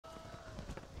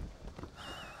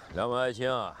两位爱卿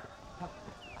啊，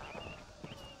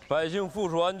百姓富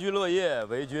庶安居乐业，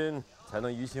为君才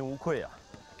能于心无愧啊。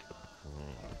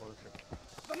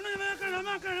怎么了你们？干什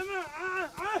么？干什么？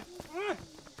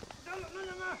怎么了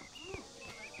你们？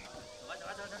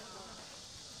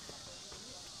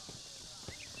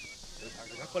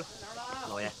过来，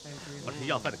老爷，把这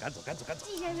要饭的赶走，赶走，赶走！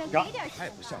季先生，给点太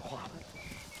不像话了！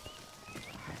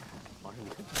皇上，你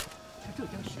看这浙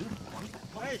江巡抚王敢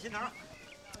报，新堂，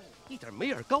一点眉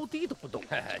眼高低都不懂。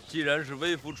既然是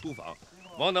微服出访，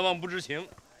王大王不知情，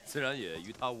自然也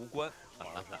与他无关。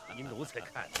皇上，依奴才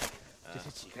看，这些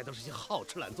乞丐都是些好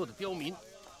吃懒做的刁民。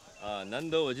啊，难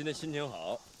得我今天心情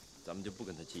好，咱们就不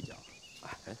跟他计较。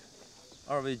哎，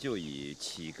二位就以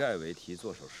乞丐为题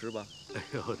作首诗吧。哎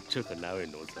呦，这可难为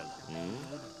奴才了。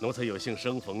奴才有幸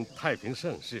生逢太平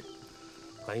盛世，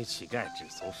关于乞丐只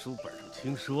从书本上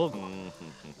听说过，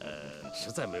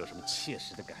实在没有什么切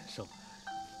实的感受。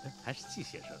还是季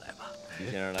先生来吧。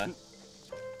季先生来。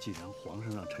既然皇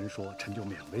上让臣说，臣就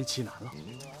勉为其难了。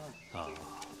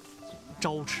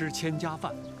朝吃千家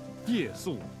饭，夜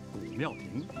宿古庙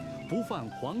庭，不犯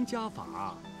皇家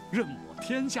法，任我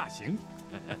天下行。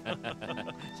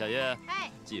小月，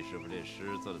哎，季师傅这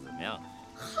诗做的怎么样？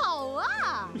好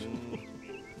啊！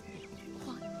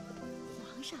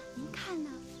皇上，您看呢？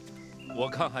我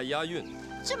看还押韵。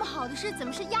这么好的诗，怎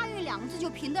么是押韵2个字就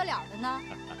评得了的呢？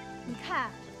你看，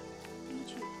第一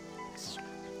句，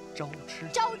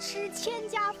朝吃千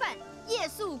家饭，夜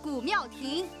宿古庙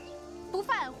庭，不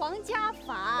犯皇家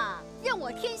法，任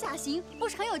我天下行，不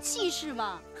是很有气势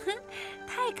吗？哼，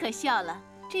太可笑了！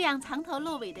这样藏头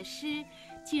露尾的诗，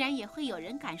居然也会有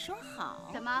人敢说好？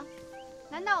怎么？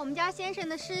难道我们家先生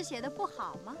的诗写的不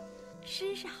好吗？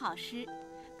诗是好诗，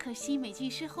可惜每句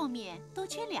诗后面都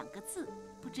缺2个字，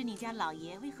不知你家老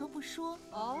爷为何不说？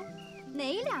哦，哪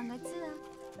2个字啊？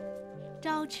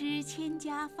朝吃千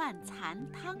家饭残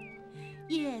汤，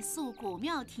夜宿古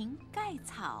庙庭盖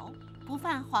草。不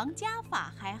犯皇家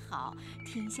法还好，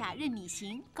天下任你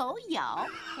行，狗咬。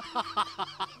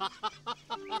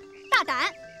大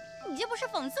胆！你这不是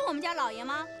讽刺我们家老爷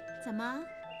吗？怎么，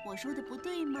我说的不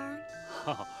对吗？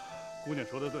哈哈，姑娘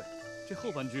说的对，这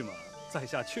后半句嘛，在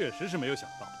下确实是没有想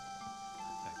到。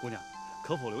哎，姑娘，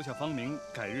可否留下芳名，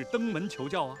改日登门求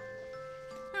教啊？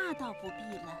那倒不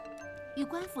必了。与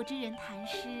官府之人谈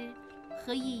诗，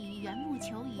何以与缘木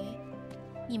求鱼？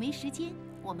你没时间，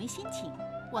我没心情。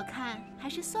我看还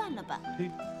是算了吧。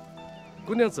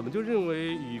姑娘怎么就认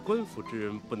为与官府之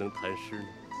人不能谈诗呢？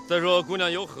再说，姑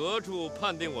娘由何处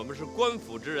判定我们是官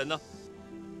府之人呢？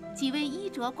几位衣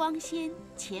着光鲜，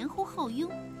前呼后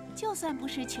拥，就算不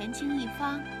是权倾一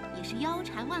方，也是腰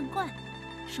缠万贯。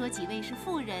说几位是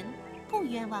妇人，不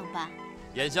冤枉吧？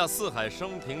眼下四海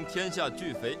升平，天下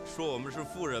俱肥，说我们是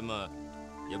妇人嘛，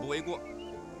也不为过。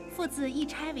妇字一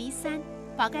拆为3，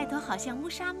宝盖头好像乌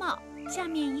纱帽。下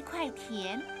面一块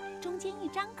田，中间一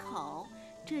张口，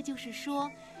这就是说，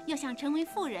要想成为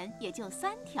富人，也就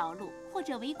3条路：或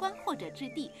者为官，或者置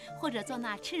地，或者做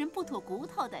那吃人不吐骨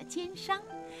头的奸商。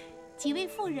几位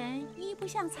富人，一不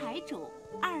像财主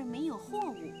，2没有货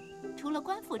物，除了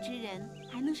官府之人，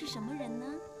还能是什么人呢？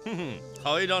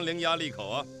好一张伶牙俐口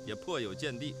啊，也颇有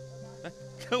见地。哎，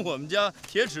跟我们家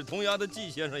铁齿铜牙的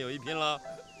季先生有一拼了。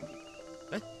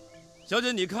哎，小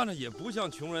姐，你看着也不像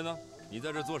穷人啊。你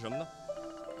在这做什么呢？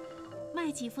卖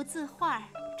几幅字画，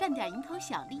赚点蝇头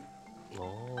小利。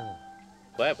哦，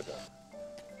怪不得，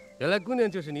原来姑娘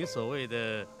就是你所谓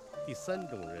的第3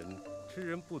种人，吃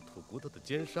人不吐骨头的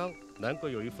奸商。难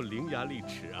怪有一副伶牙俐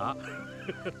齿啊！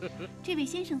这位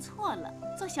先生错了，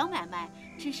做小买卖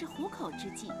只是糊口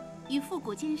之计，与复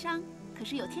古奸商可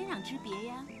是有天壤之别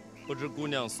呀。不知姑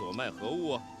娘所卖何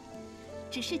物啊？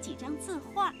只是几张字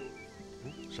画。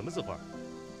什么字画？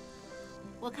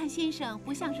我看先生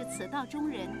不像是此道中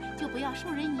人，就不要授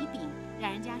人以柄，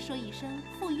让人家说一声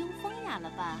附庸风雅了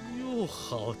吧？哟，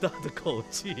好大的口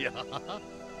气呀！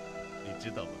你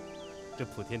知道吗？这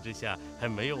普天之下还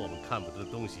没有我们看不得的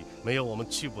东西，没有我们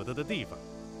去不得的地方。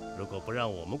如果不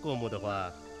让我们过目的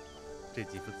话，这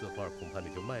几幅字画恐怕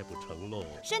你就卖不成喽。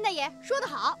申大爷说得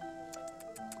好。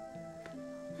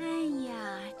哎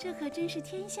呀，这可真是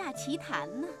天下奇谈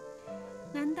呢！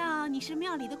难道你是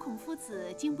庙里的孔夫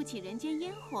子，经不起人间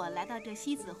烟火，来到这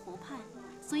西子湖畔，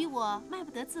所以我卖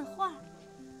不得字画？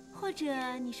或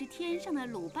者你是天上的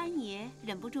鲁班爷，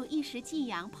忍不住一时寄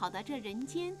养，跑到这人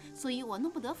间，所以我弄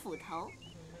不得斧头？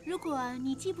如果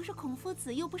你既不是孔夫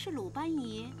子，又不是鲁班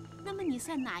爷，那么你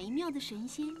算哪一庙的神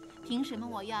仙？凭什么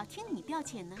我要听你调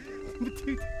遣呢？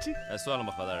哎，算了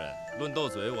吧，何大人，论斗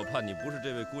嘴，我怕你不是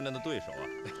这位姑娘的对手啊。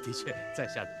的确，在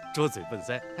下拙嘴笨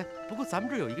腮。哎，不过咱们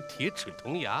这儿有一个铁齿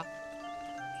铜牙，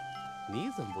你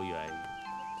怎么不愿意？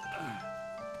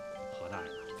何大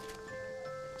人，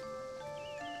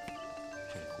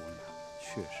这姑娘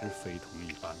确实非同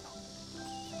一般呐。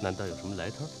难道有什么来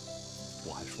头？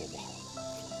我还说不好。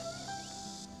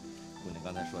姑娘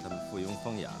刚才说他们附庸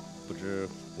风雅，不知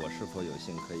我是否有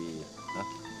幸可以啊？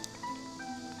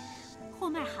货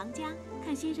卖行家，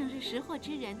看先生是识货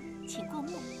之人，请过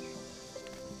目。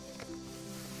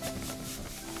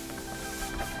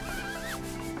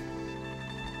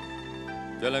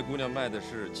原来姑娘卖的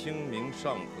是《清明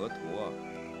上河图》啊，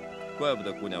怪不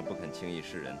得姑娘不肯轻易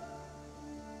示人。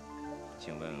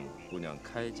请问姑娘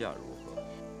开价如何？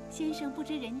先生不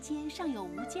知人间尚有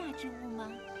无价之物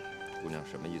吗？姑娘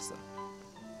什么意思啊？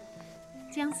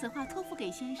将此话托付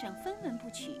给先生，分文不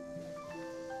取。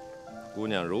姑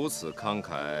娘如此慷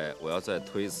慨，我要再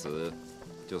推辞，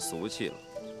就俗气了。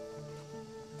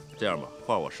这样吧，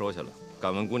话我收下了，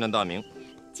敢问姑娘大名？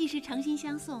既是诚心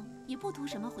相送，也不图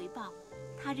什么回报。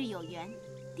他日有缘，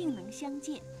定能相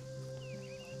见。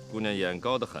姑娘眼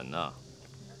高得很呐，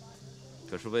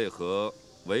可是为何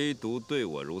唯独对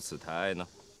我如此抬爱呢？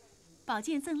宝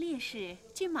剑赠烈士，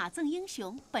骏马赠英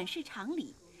雄，本是常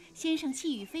理。先生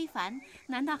气宇非凡，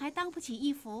难道还当不起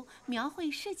一幅描绘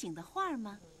市井的画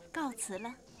吗？告辞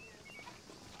了。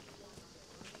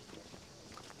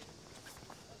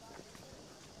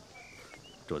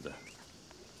主子，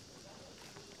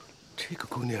这个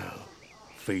姑娘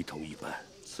非同一般。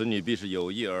此女必是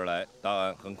有意而来，答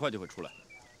案很快就会出来。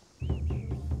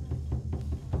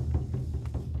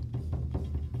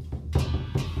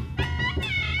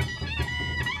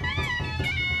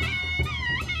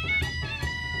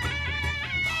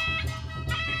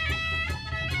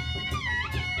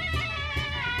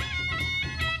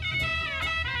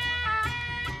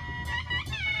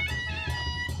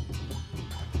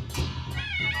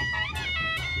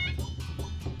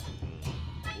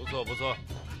不错，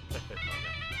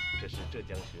这是浙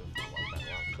江巡抚王大旺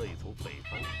特意从北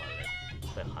方传来的，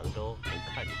在杭州能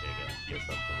看见这个也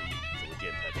算不易，足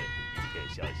见他的一片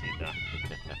孝心呐。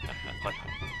皇上，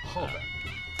后边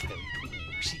还有一出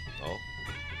武戏哦。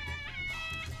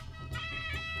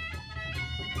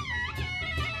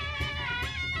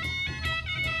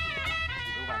启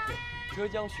奏万岁，浙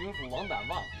江巡抚王胆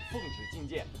旺奉旨觐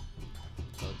见。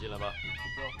好，进来吧。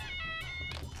是。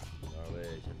二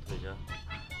位先退下。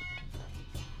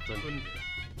遵旨。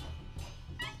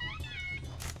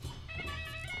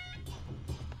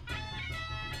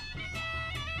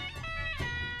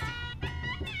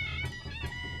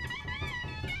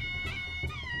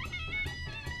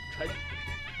臣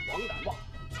王胆旺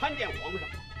参见皇上，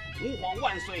吾皇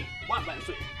万岁万万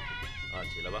岁！啊，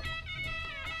起来吧。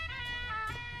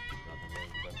让他们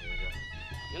暂停一下。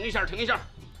停一下，停一下。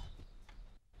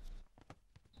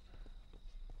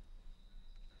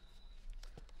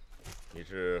你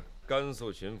是甘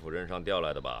肃巡抚任上调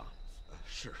来的吧？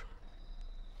是。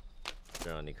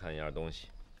这让你看一样东西。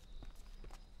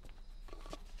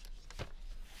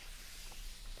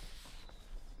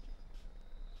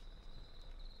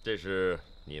这是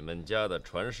你们家的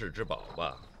传世之宝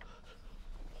吧？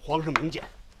皇上明鉴，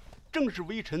正是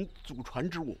微臣祖传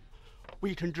之物。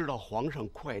微臣知道皇上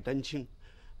酷爱丹青，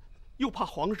又怕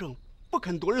皇上不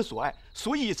肯夺人所爱，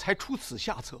所以才出此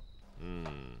下策。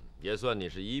也算你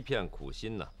是一片苦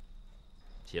心呐。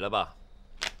起来吧。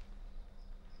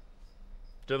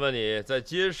朕问你在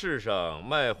街市上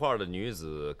卖画的女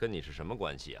子跟你是什么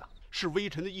关系啊？是微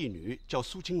臣的义女，叫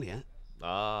苏青莲。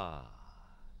啊，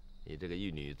你这个义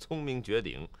女聪明绝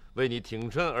顶，为你挺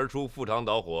身而出，赴汤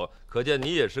蹈火，可见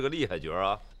你也是个厉害角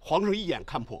啊！皇上一眼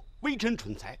看破，微臣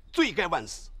蠢材，罪该万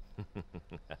死。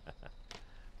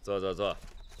坐坐坐。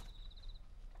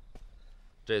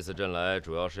这次朕来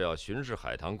主要是要巡视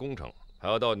海棠工程，还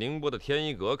要到宁波的天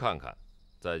一阁看看，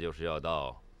再就是要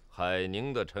到海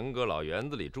宁的陈阁老园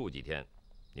子里住几天。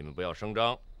你们不要声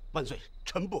张。万岁，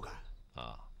臣不敢。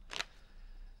啊，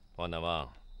王大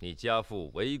旺，你家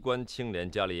父为官清廉，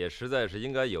家里也实在是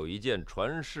应该有一件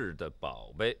传世的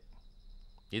宝贝。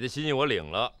你的心意我领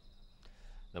了。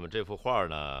那么这幅画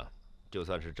呢，就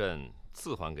算是朕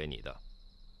赐还给你的。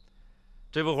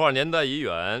这幅画年代已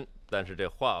远，但是这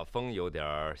画风有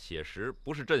点写实，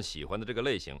不是朕喜欢的这个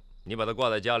类型。你把它挂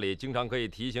在家里，经常可以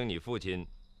提醒你父亲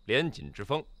廉谨之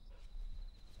风。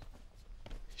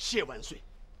谢万岁，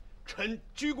臣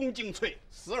鞠躬尽瘁，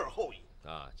死而后已。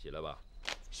啊，起来吧。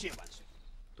谢万岁。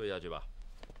退下去吧。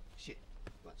谢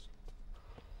万岁。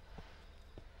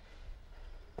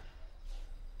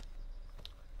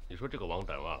你说这个王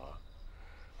胆旺啊，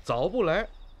早不来，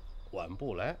晚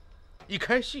不来，一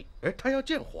开戏，哎，他要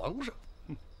见皇上。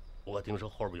我听说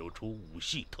后边有出武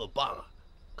戏特棒啊，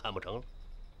看不成了。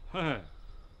嘿，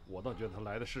我倒觉得他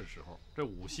来的是时候。这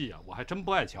武戏啊，我还真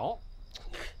不爱瞧。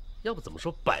要不怎么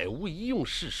说百无一用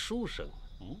是书生？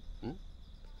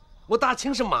我大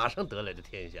清是马上得来的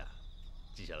天下，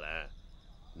纪晓岚，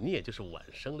你也就是晚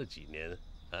生了几年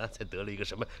啊，才得了一个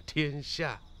什么天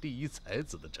下第一才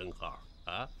子的称号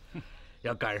啊！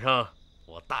要赶上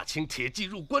我大清铁骑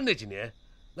入关那几年，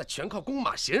那全靠弓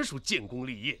马娴熟建功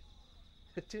立业。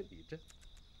就你这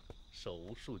手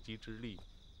无缚鸡之力，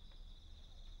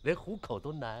连糊口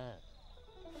都难，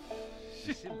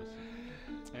你信不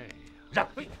信？哎呀，让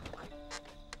位！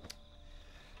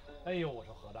哎呦，我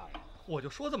说何大人，我就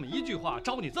说这么一句话，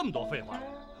招你这么多废话来着？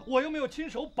我又没有亲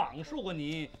手绑束过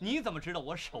你，你怎么知道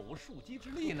我手无缚鸡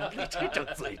之力呢？你这张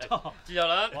嘴的，纪晓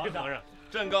岚，皇上，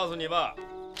朕告诉你吧，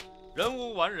人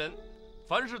无完人，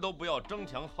凡事都不要争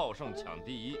强好胜抢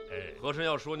第一。和珅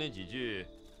要说你几句，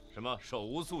什么手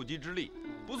无缚鸡之力，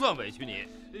不算委屈你。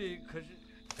可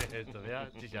是，怎么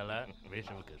样，纪晓岚没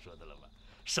什么可说的了吧？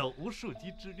手无缚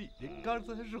鸡之力，刚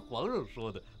才是皇上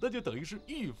说的，那就等于是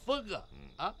御封啊！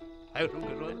啊，还有什么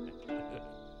可说的？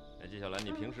哎，纪晓岚，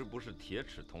你平时不是铁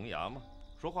齿铜牙吗？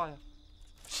说话呀！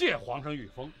谢皇上御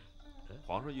封。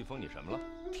皇上御封你什么了？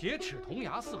铁齿铜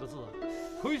牙4个字。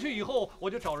回去以后我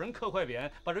就找人刻块匾，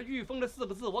把这御封这4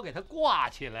个字我给它挂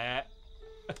起来。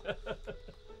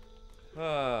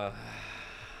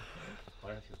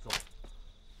皇上请坐。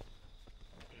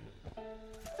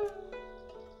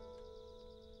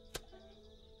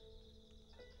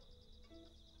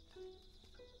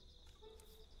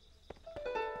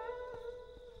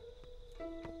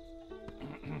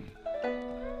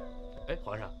哎，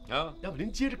皇上啊，要不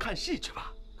您接着看戏去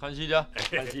吧？看戏去，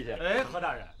看戏去。哎，何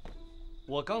大人，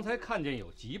我刚才看见有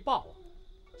急报啊！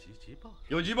急报？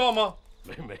有急报吗？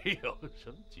没有，什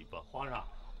么急报？皇上，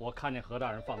我看见何大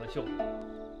人放在袖里。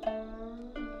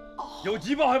有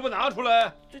急报还不拿出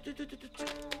来？这，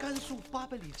甘肃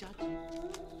800里加急。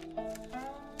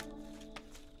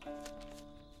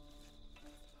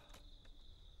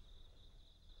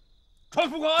传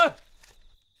副官。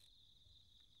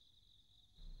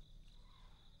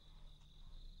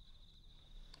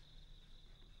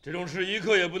这种事一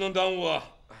刻也不能耽误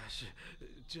啊！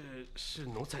这是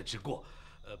奴才之过，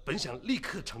本想立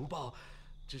刻呈报，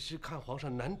只是看皇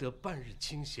上难得半日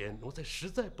清闲，奴才实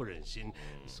在不忍心，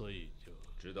所以就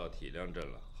知道体谅朕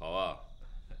了。好啊。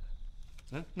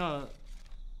那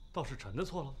倒是臣的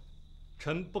错了，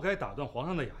臣不该打断皇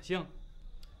上的雅兴。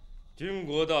军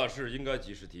国大事应该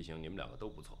及时提醒，你们2个都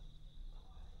不错。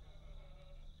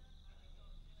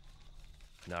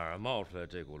哪儿冒出来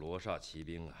这股罗刹骑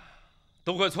兵啊？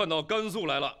都快窜到甘肃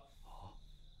来了！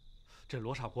这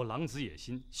罗刹国狼子野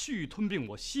心，蓄意吞并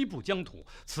我西部疆土，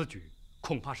此举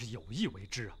恐怕是有意为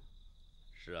之啊！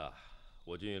是啊，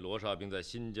我军与罗刹兵在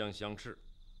新疆相斥，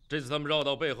这次他们绕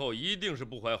到背后，一定是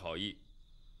不怀好意。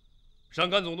陕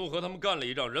甘总督和他们干了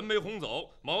一仗，人没轰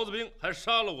走，毛子兵还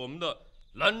杀了我们的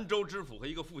兰州知府和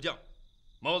一个副将。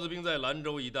毛子兵在兰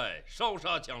州一带烧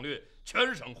杀抢掠，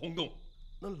全省轰动。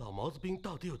那老毛子兵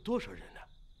到底有多少人呢？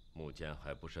目前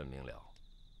还不甚明了，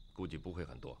估计不会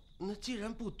很多。那既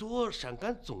然不多，陕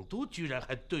甘总督居然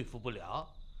还对付不了？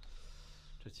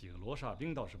这几个罗刹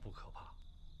兵倒是不可怕，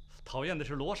讨厌的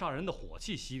是罗刹人的火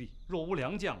气犀利，若无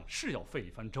良将，是要费一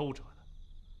番周折的。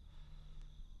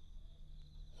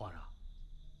皇上，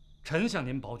臣向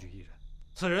您保举一人，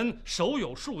此人手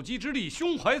有缚鸡之力，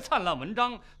胸怀灿烂文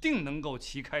章，定能够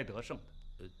旗开得胜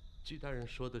的。纪大人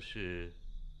说的是？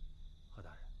何大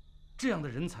人，这样的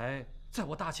人才，在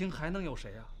我大清还能有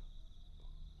谁啊？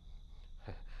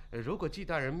如果纪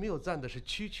大人谬赞的是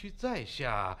区区在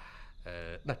下，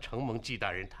那承蒙纪大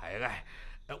人抬爱，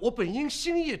我本应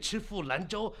星夜驰赴兰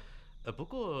州，不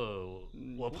过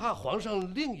我怕皇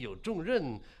上另有重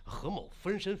任，何某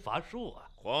分身乏术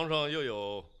啊。皇上又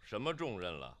有什么重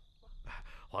任了？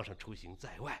皇上出行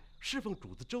在外，侍奉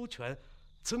主子周全，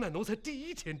此乃奴才第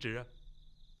一天职啊。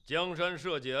江山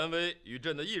社稷安危与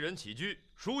朕的一人起居，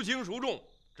孰轻孰重，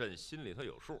朕心里头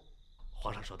有数。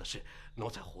皇上说的是，奴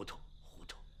才糊涂。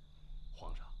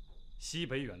皇上，西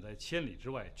北远在千里之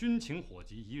外，军情火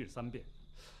急，一日3变。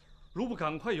如不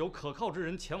赶快有可靠之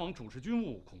人前往主持军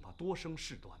务，恐怕多生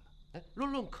事端呢。若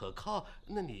论可靠，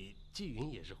那你纪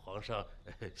云也是皇上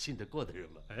信得过的人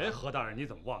吗？何大人，你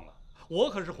怎么忘了？我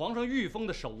可是皇上御封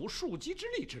的手无缚鸡之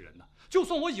力之人呢。就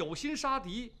算我有心杀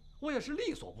敌，我也是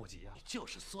力所不及啊。你就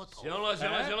是缩头。行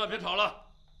了，别吵了，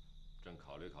朕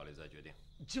考虑考虑再决定。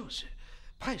就是。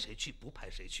派谁去不派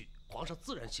谁去，皇上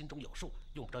自然心中有数，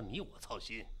用不着你我操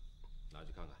心。拿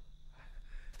去看看。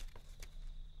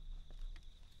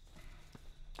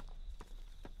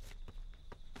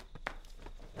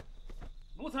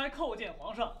奴才叩见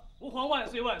皇上，吾皇万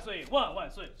岁万岁万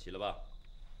万岁！起了吧。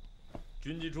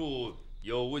军机处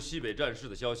有无西北战事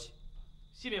的消息？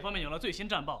西北方面有了最新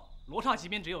战报，罗刹骑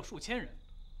兵只有数千人，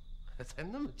才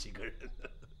那么几个人呢。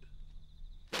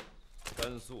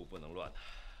甘肃不能乱呐，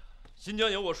新疆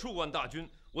有我数万大军，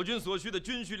我军所需的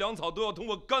军需粮草都要通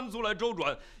过甘肃来周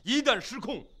转，一旦失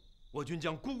控，我军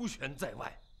将孤悬在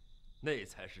外，那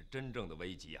才是真正的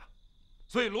危机啊！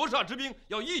所以罗刹之兵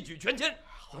要一举全歼。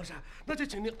皇上，那就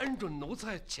请您恩准奴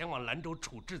才前往兰州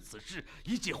处置此事，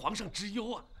以解皇上之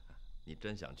忧啊！你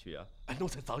真想去啊？奴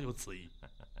才早有此意。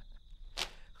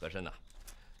和珅呐，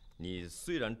你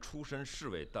虽然出身侍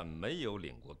卫，但没有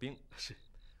领过兵。是，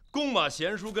弓马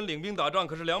娴熟跟领兵打仗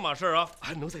可是两码事啊！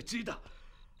奴才知道，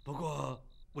不过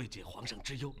为解皇上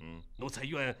之忧，奴才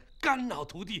愿肝脑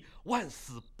涂地，万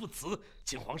死不辞，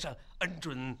请皇上恩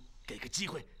准给个机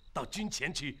会，到军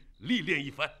前去历练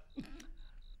一番。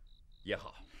也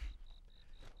好，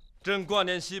朕挂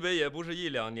念西北也不是1、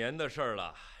2年的事儿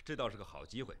了，这倒是个好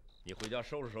机会。你回家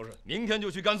收拾收拾，明天就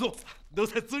去甘肃。奴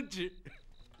才遵旨。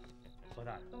何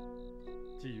大人，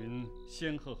纪云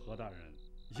先和何大人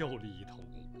又立一头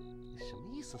功。你什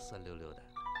么意思？酸溜溜的。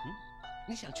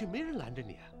你想去，没人拦着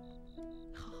你啊。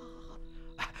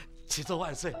好，启奏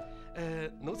万岁。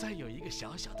奴才有一个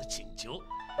小小的请求，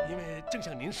因为正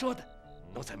像您说的，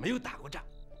奴才没有打过仗。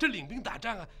这领兵打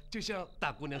仗啊，就像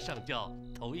大姑娘上轿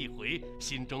头一回，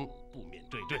心中不免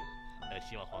惴惴。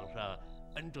希望皇上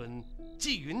恩准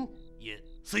纪云也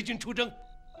随军出征，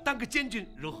当个监军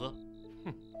如何？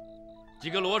几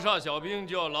个罗刹小兵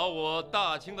就要劳我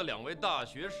大清的2位大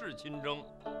学士亲征，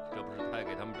这不是太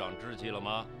给他们长志气了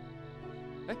吗？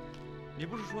哎，你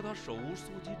不是说他手无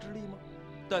缚鸡之力吗？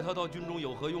带他到军中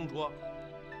有何用处啊？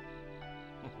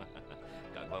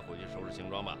赶快回去收拾行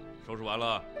装吧，收拾完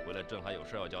了回来，朕还有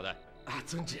事要交代。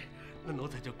遵旨，那奴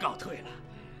才就告退了。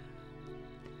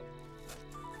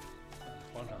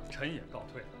皇上，臣也告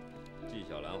退了。纪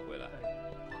晓岚回来。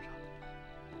皇上，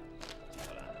纪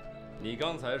晓岚，你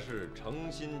刚才是诚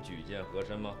心举荐和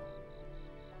珅吗？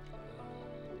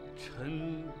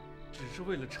臣只是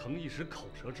为了逞一时口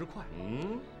舌之快。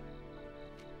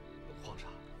皇上，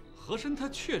和珅他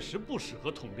确实不适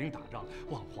合统兵打仗，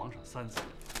望皇上三思。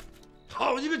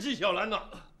好一个纪晓岚呐！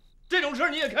这种事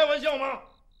你也开玩笑吗？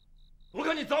我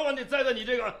看你早晚得栽在你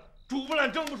这个煮不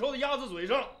烂蒸不熟的鸭子嘴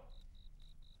上。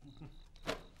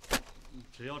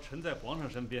只要臣在皇上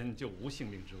身边，就无性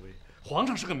命之危。皇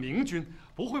上是个明君，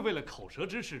不会为了口舌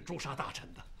之事诛杀大臣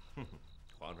的。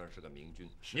皇上是个明君，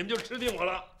你们就吃定我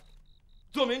了。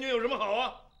做明君有什么好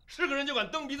啊？是个人就敢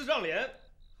蹬鼻子上脸？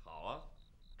好啊，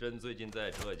朕最近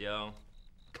在浙江，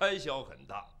开销很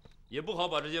大，也不好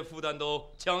把这些负担都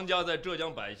强加在浙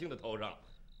江百姓的头上。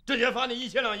这些罚你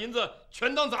1000两银子，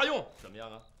全当杂用，怎么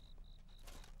样啊？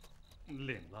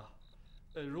领了。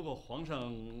如果皇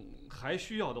上还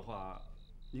需要的话，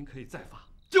您可以再罚。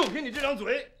就凭你这张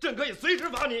嘴，朕可以随时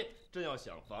罚你。朕要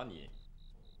想罚你，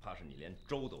怕是你连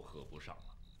粥都喝不上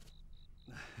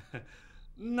了。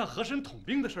那和珅统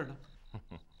兵的事呢？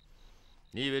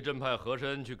你以为朕派和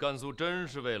珅去甘肃真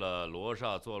是为了罗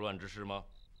刹作乱之事吗？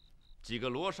几个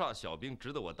罗刹小兵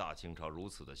值得我大清朝如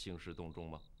此的兴师动众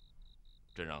吗？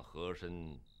朕让和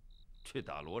珅去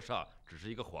打罗刹只是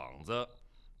一个幌子，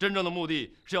真正的目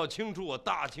的是要清除我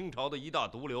大清朝的一大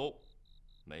毒瘤。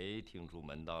没听出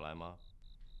门道来吗？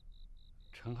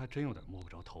臣还真有点摸不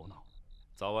着头脑。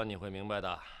早晚你会明白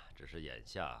的，只是眼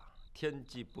下天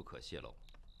机不可泄露。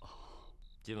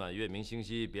今晚月明星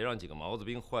稀，别让几个毛子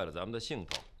兵坏了咱们的兴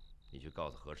头。你去告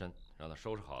诉和珅，让他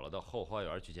收拾好了到后花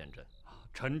园去见朕。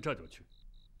臣这就去。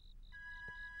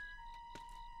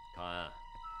唐安，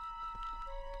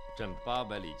朕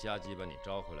800里加急把你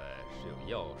招回来，是有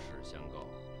要事相告。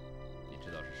你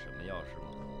知道是什么要事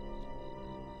吗？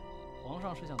皇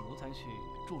上是向奴才去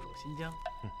驻守新疆。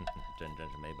朕真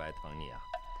是没白疼你啊！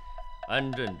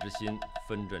安朕之心，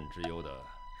分朕之忧的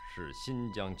是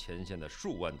新疆前线的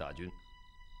数万大军。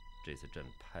这次朕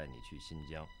派你去新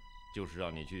疆，就是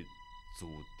让你去阻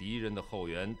敌人的后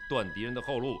援，断敌人的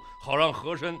后路，好让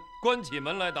和珅关起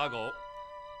门来打狗。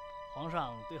皇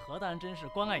上对何大人真是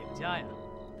关爱有加呀。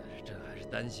但是朕还是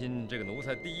担心这个奴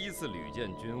才第一次屡建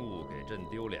军务，给朕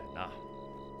丢脸呐。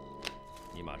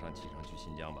你马上启程去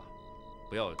新疆吧，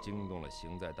不要惊动了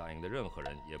行在大营的任何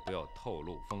人，也不要透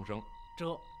露风声。这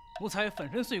奴才粉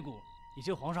身碎骨，以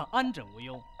求皇上安枕无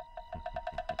忧。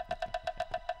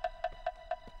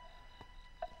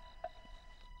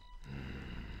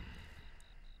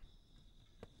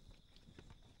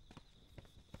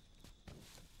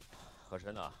和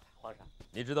珅呐，皇上，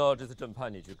你知道这次朕派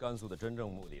你去甘肃的真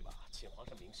正目的吧？请皇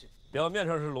上明示。表面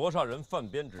上是罗刹人犯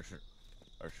边之事，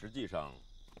而实际上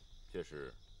却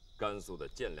是甘肃的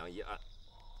建粮一案。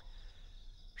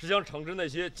是想惩治那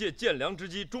些借建粮之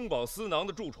机中饱私囊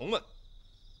的蛀虫们。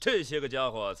这些个家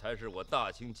伙才是我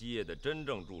大清基业的真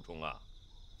正蛀虫啊！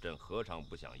朕何尝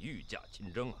不想御驾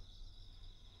亲征啊？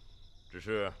只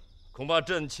是恐怕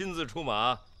朕亲自出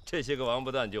马，这些个王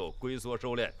八蛋就龟缩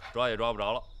收敛，抓也抓不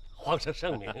着了。皇上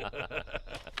圣明。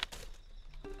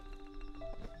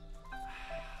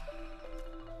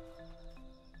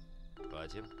老爱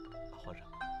卿，皇上，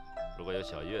如果有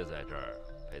小月在这儿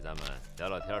陪咱们聊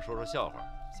聊天、说说笑话、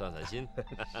散散心。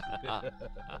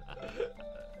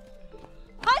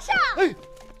皇上，哎，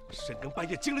深更半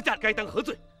夜惊了驾，该当何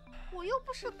罪？我又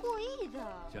不是故意的。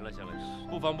行了，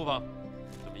不妨，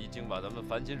这么一惊把咱们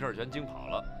烦心事儿全惊跑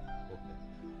了。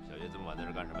小月这么晚在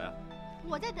这干什么呀？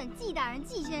我在等纪大人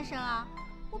纪先生啊。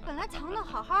我本来藏得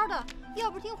好好的，要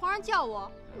不听皇上叫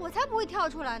我，我才不会跳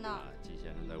出来呢。纪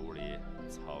先生在屋里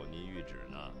草拟谕旨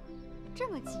呢。这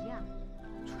么急啊？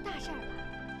出大事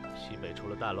了？西北出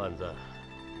了大乱子，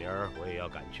明儿我也要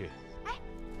赶去。哎，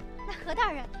那何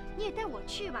大人你也带我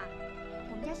去吧。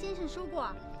我们家先生说过，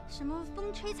什么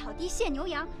风吹草低见牛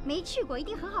羊，没去过一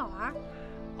定很好玩。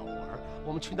好玩？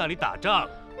我们去那里打仗，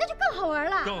那就更好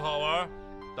玩了。更好玩？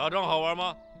打仗好玩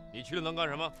吗？你去了能干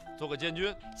什么？做个监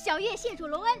军？小月谢主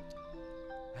隆恩。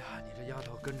哎呀，你这丫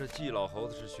头跟着纪老猴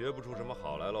子是学不出什么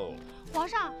好来喽。皇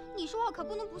上，你说话可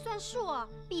不能不算数哦。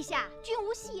陛下，君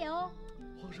无戏言哦。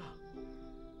皇上，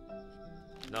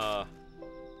那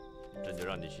朕就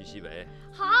让你去西北。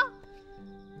好。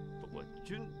不过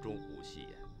军中无戏言，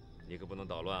你可不能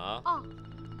捣乱啊。哦，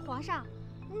皇上，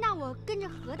那我跟着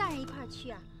何大人一块儿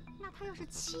去啊？那他要是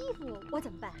欺负我怎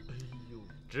么办？哎呦，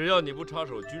只要你不插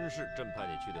手军事，朕派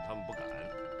你去的他们不敢。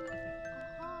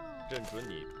朕准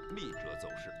你密折奏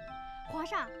事。皇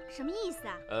上，什么意思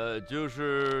啊？就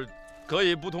是可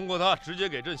以不通过他，直接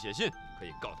给朕写信，可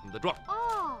以告他们的状。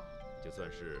哦，就算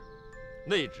是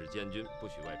内指监军，不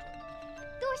许外传。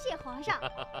多谢皇上。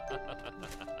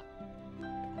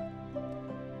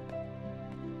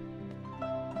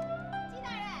纪大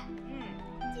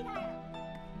人，纪大人，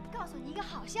告诉你一个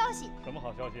好消息。什么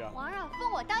好消息啊？皇上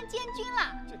封我当监军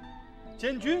了。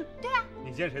监军？对啊。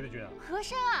你监谁的军啊？和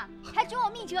珅啊，还准我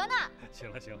密折呢。行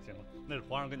了，那是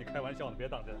皇上跟你开玩笑呢，别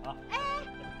当真啊。哎，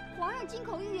皇上金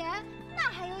口玉言，那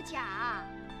还有假啊？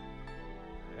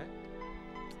哎，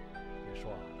别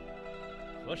说啊，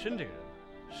和珅这个人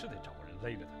是得找个人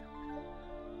勒着他点。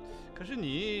可是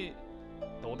你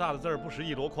斗大的字儿不识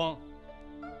一箩筐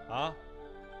啊，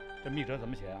这密折怎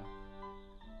么写啊？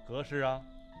格式啊，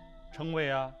称谓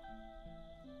啊，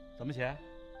怎么写？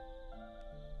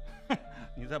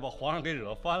你再把皇上给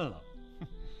惹翻了，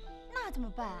那怎么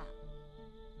办啊？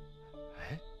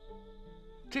哎，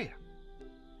这样，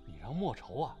你让莫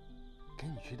愁啊，给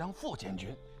你去当副监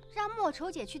军。让莫愁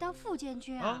姐去当副监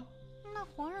军啊？啊，那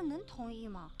皇上能同意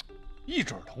吗？一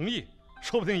准同意，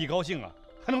说不定一高兴啊，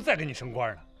还能再给你升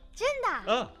官呢。真的？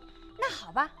啊，那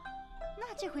好吧，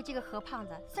那这回这个何胖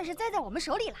子算是栽在我们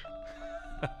手里了。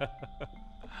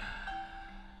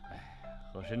哎，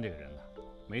和珅这个人呢，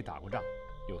没打过仗。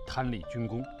又贪立军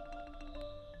功，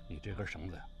你这根绳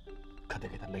子呀，可得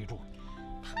给他勒住。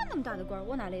他那么大的官，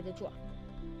我哪勒得住？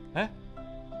哎，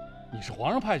你是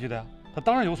皇上派去的呀，他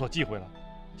当然有所忌讳了。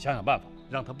想想办法，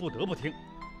让他不得不听。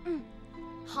嗯，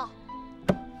好，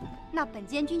那本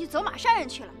监军就走马上任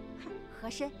去了。哼，和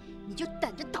珅，你就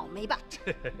等着倒霉吧。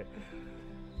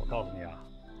我告诉你啊，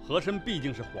和珅毕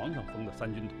竟是皇上封的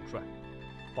三军统帅，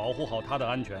保护好他的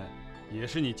安全，也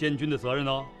是你监军的责任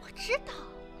哦。我知道。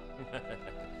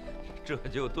这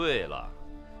就对了，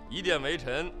以典为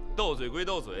臣，斗嘴归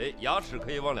斗嘴，牙齿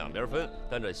可以往两边分，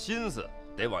但这心思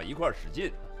得往一块使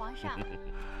劲。皇上，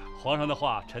皇上的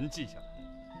话臣记下了。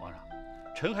皇上，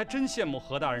臣还真羡慕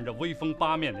何大人这威风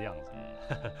八面的样子。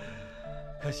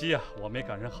可惜啊，我没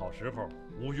赶上好时候，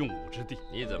无用武之地。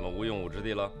你怎么无用武之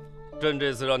地了？朕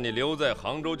这次让你留在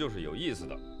杭州就是有意思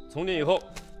的。从今以后，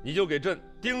你就给朕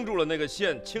盯住了那个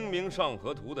献《清明上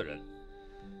河图》的人。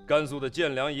甘肃的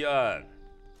建粮一案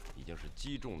已经是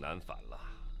积重难返了，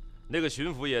那个巡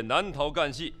抚也难逃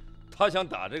干系，他想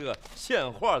打这个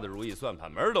献画的如意算盘，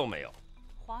门都没有。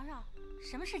皇上，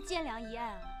什么是奸粮一案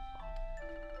啊？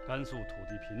甘肃土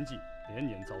地贫瘠，连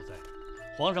年遭灾，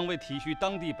皇上为体恤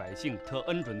当地百姓，特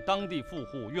恩准当地富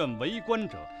户愿为官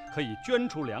者可以捐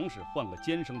出粮食换个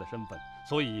监生的身份，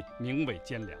所以名为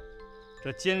监粮。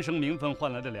这监生名分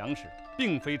换来的粮食，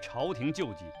并非朝廷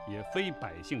救济，也非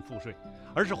百姓赋税，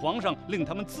而是皇上令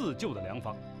他们自救的良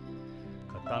方。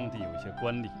可当地有一些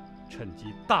官吏趁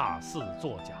机大肆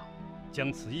作假，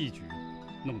将此一举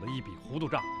弄得一笔糊涂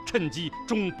账，趁机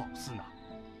中饱私囊。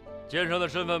监生的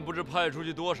身份不知派出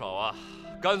去多少啊！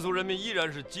甘肃人民依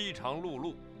然是饥肠辘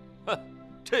辘。哼，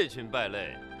这群败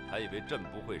类还以为朕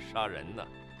不会杀人呢。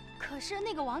可是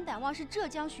那个王胆旺是浙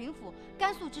江巡抚，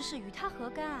甘肃之事与他何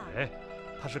干啊？哎，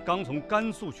他是刚从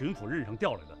甘肃巡抚任上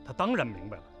调来的，他当然明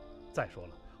白了。再说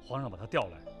了，皇上把他调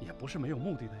来也不是没有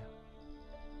目的的呀。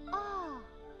哦，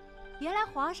原来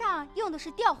皇上用的是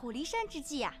调虎离山之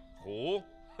计啊！虎，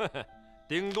呵呵，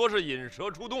顶多是引蛇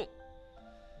出洞。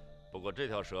不过这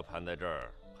条蛇盘在这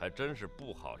儿，还真是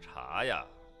不好查呀。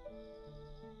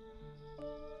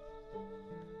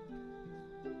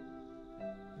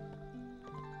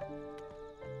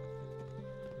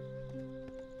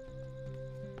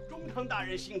中堂大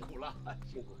人辛苦了，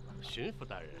辛苦了。巡抚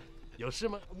大人，有事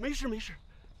吗？没事没事。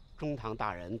中堂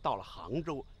大人到了杭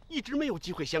州，一直没有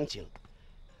机会相请。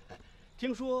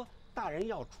听说大人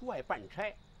要出外办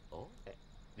差。哦，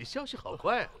你消息好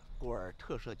快啊！故而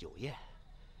特设酒宴，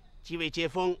几位接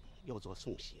风，又做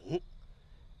送行，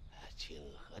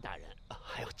请何大人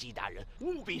还有纪大人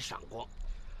务必赏光。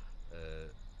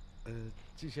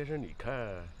纪先生，你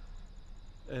看，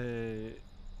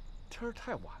天儿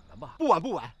太晚了吧？不晚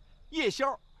不晚，夜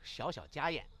宵小小家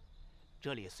宴。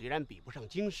这里虽然比不上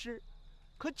京师，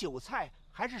可酒菜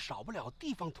还是少不了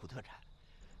地方土特产，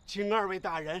请二位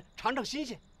大人尝尝新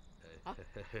鲜。啊，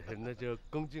那就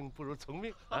恭敬不如从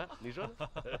命啊！你说呢？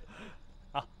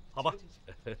啊，好吧。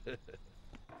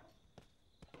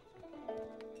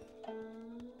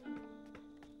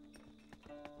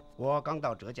我刚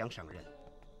到浙江上任，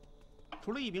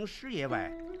除了一名师爷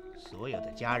外，所有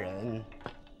的家人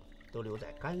都留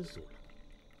在甘肃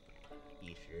了，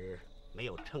一时没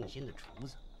有称心的厨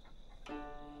子，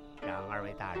让二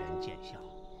位大人见笑。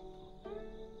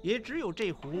也只有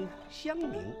这壶香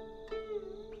茗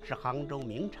是杭州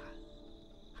名产，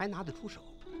还拿得出手，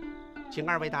请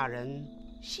二位大人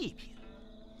细品。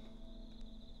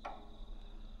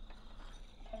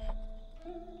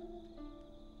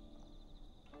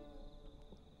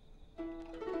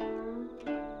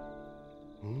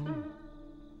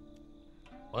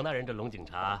王大人这龙井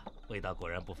茶味道果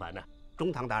然不凡呐。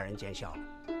中堂大人见笑了，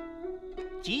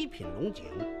极品龙井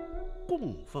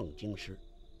供奉京师，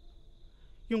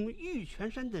用玉泉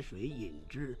山的水饮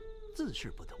之，自是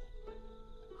不同。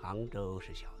杭州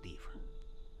是小地方，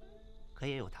可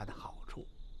也有它的好处。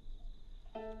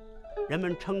人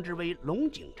们称之为龙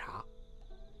井茶，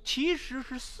其实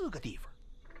是4个地方，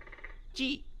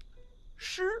即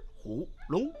狮、虎、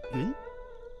龙、云，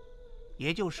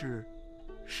也就是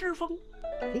狮峰、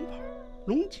红袍、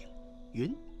龙井、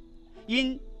云，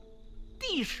因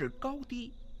地势高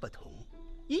低不同，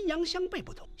阴阳相悖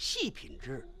不同，细品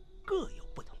之各有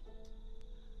不同。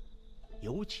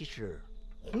尤其是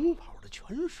红袍的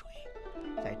泉水，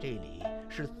在这里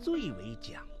是最为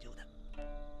讲究的。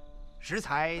食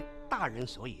材大人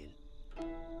所饮，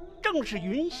正是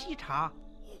云溪茶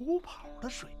虎跑的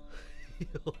水。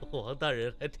王大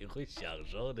人还挺会享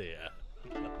受的呀。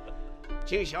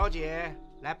请小姐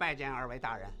来拜见二位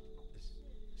大人。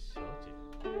小姐，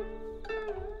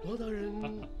王大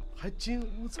人还金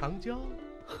屋藏娇？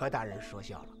何大人说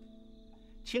笑了，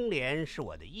青莲是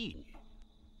我的义女。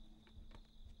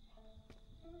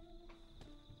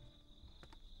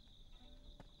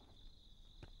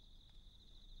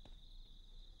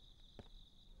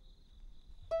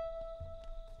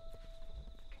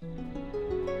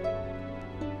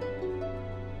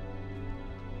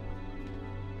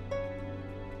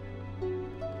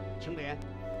青莲，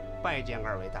拜见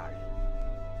二位大人。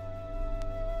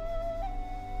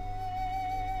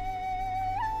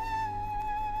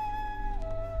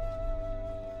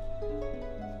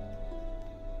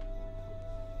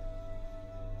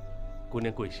姑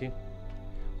娘贵姓？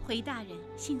回大人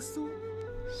姓苏。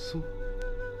苏，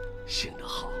姓得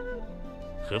好。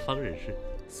何方人士？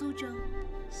苏州。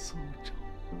苏州，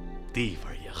地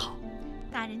方也好。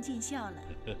大人见笑了。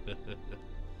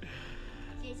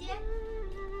姐姐，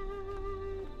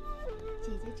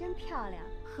姐姐真漂亮。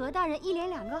何大人一连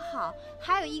2个好，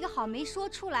还有一个好没说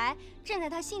出来，正在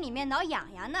他心里面挠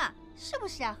痒痒呢，是不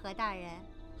是啊，何大人？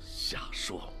瞎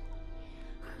说。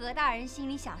何大人心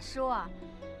里想说啊，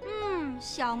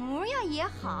小模样也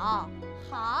好，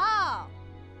好。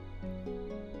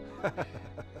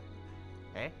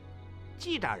哎，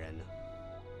纪大人呢？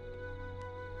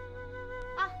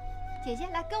啊，姐姐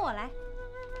来，跟我来。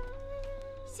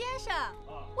先生，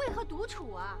为何独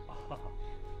处啊？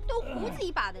都胡子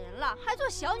一把的人了，还做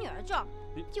小女儿状，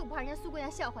就不怕人家苏姑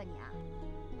娘笑话你啊？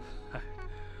嗨，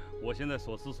我现在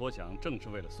所思所想，正是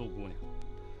为了苏姑娘。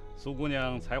苏姑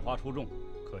娘才华出众，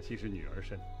可惜是女儿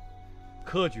身，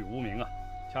科举无名啊。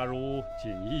恰如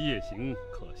锦衣夜行，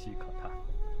可惜可叹。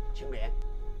青莲，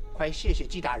快谢谢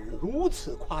纪大人如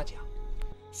此夸奖。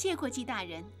谢过纪大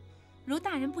人，如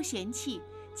大人不嫌弃，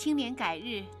青年改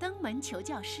日登门求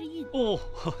教诗韵。哦，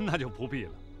那就不必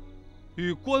了。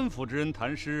与官府之人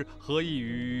谈诗，何异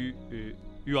于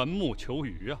缘木求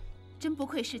鱼啊？真不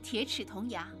愧是铁齿铜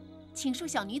牙，请恕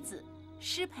小女子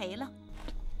失陪了。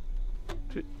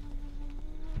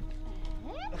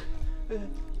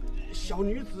小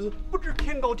女子不知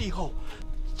天高地厚，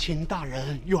请大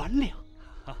人原谅。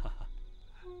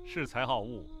恃才好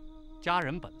物，佳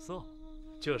人本色。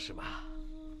就是嘛，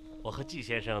我和季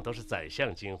先生都是宰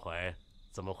相襟怀，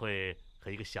怎么会和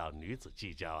一个小女子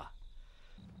计较啊？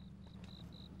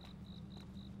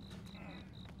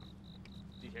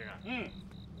季先生，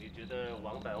你觉得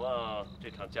王大旺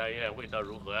这场家宴味道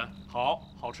如何啊？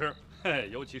好吃，嘿，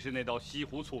尤其是那道西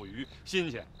湖醋鱼，新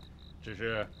鲜。只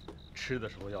是吃的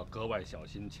时候要格外小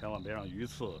心，千万别让鱼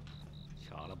刺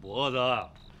卡了脖子。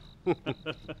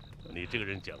你这个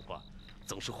人讲话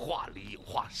总是话里有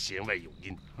话，弦外有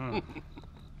音。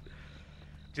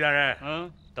季大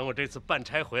人，等我这次办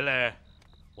差回来，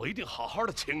我一定好好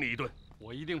的请你一顿。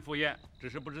我一定赴宴，只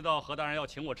是不知道何大人要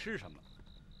请我吃什么。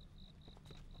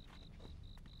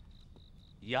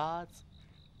鸭子，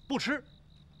不吃。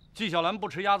纪晓岚不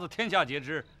吃鸭子，天下皆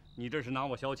知。你这是拿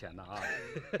我消遣呢啊！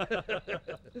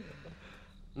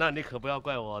那你可不要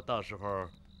怪我，到时候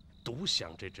独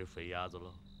享这只肥鸭子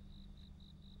喽。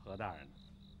何大人，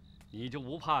你就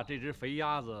不怕这只肥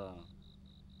鸭子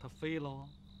它飞喽？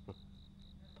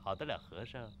跑得了和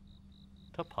尚，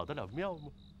它跑得了庙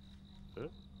吗？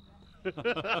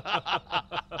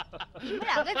你们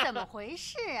两个怎么回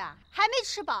事啊？还没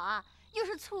吃饱啊？又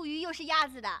是醋鱼又是鸭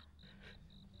子的。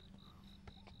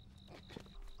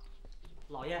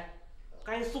老爷，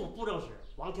甘肃布政使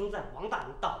王廷赞王大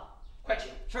人到了，快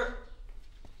请。是。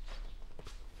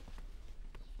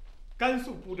甘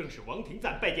肃布政使王廷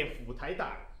赞拜见府台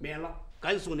大人。免了。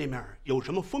甘肃那面有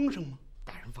什么风声吗？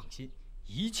大人放心，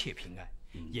一切平安。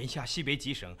眼下西北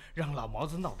几省让老毛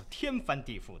子闹得天翻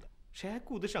地覆的，谁还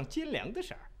顾得上奸粮的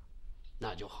事儿？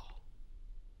那就好。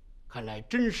看来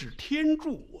真是天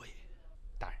助我也。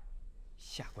大人，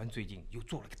下官最近又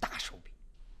做了个大手笔，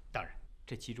当然。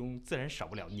这其中自然少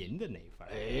不了您的那一份。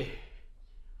哎，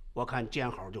我看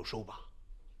见好就收吧，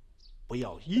不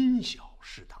要因小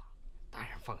失大。大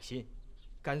人放心，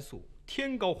甘肃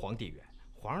天高皇帝远，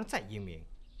皇上再英明，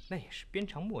那也是鞭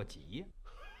长莫及呀。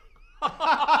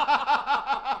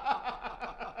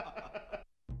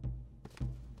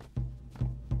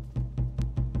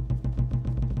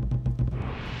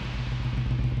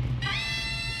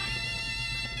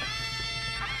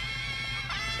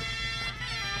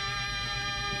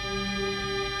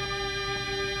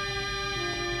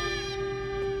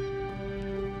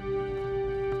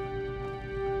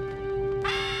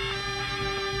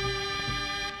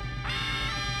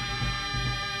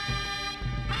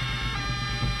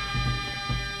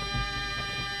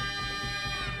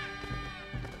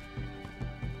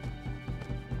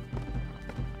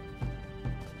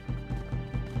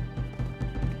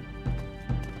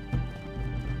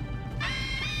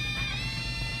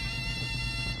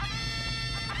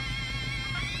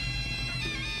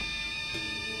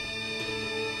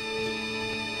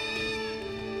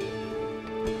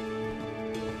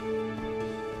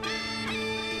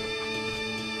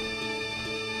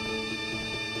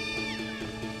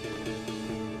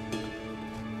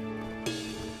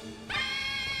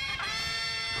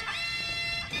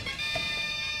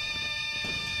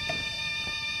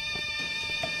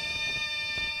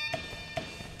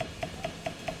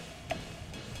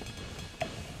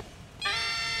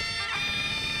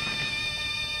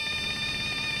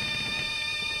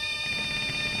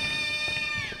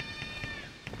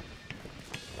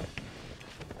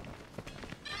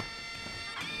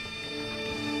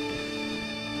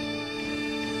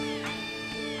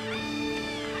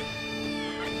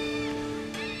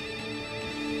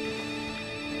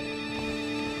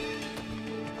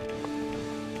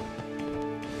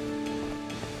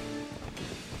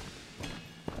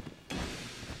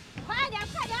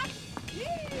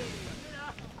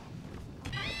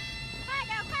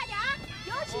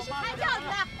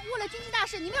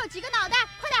你们有几个脑袋？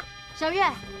快点！小月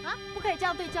啊，不可以这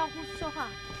样对教姑说话。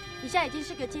你现在已经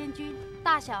是个监军，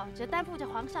大小则担负着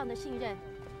皇上的信任，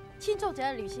轻重则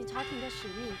要履行朝廷的使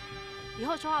命。以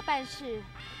后说话办事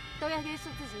都要约束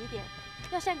自己一点，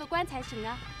要像个官才行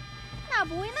啊。那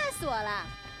不为难死我了。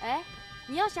哎，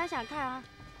你要想想看啊，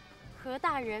何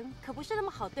大人可不是那么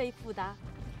好对付的。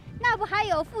那不还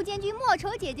有副监军莫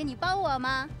愁姐姐你帮我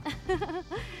吗？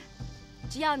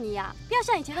只要你呀，不要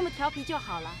像以前那么调皮就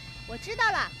好了。我知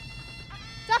道了，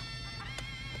走。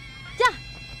这样。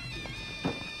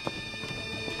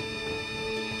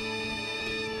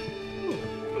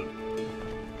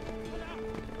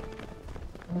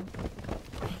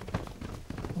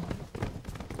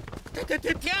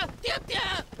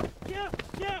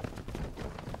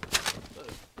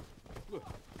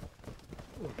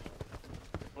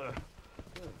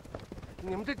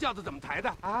们这轿子怎么抬的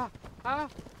啊？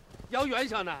姚元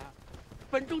宵呢？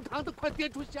本中堂都快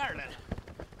颠出馅儿来了。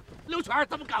刘全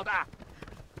怎么搞的？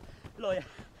老爷，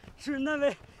是那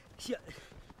位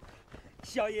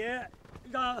小爷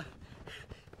让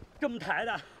这么抬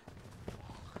的。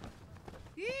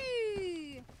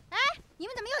哎，你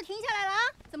们怎么又停下来了啊？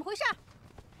怎么回事？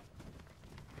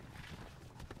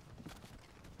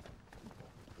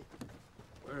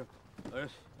不是，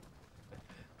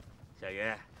小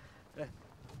爷，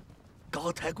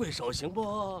高抬贵手行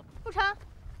不？不成。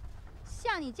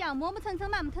像你这样磨磨蹭蹭、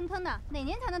慢慢腾腾的，哪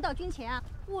年才能到军前啊？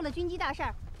误了军机大事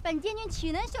儿，本监军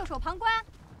岂能袖手旁观？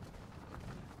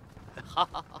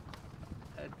好，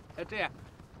这样，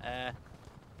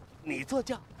你坐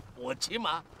轿，我骑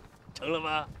马，成了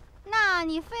吗？那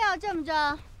你非要这么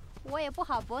着，我也不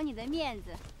好驳你的面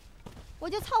子，我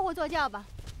就凑合坐轿吧。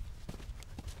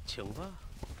请吧。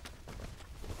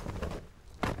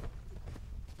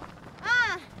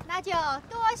啊，那就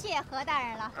多谢何大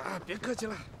人了。啊，别客气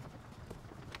了。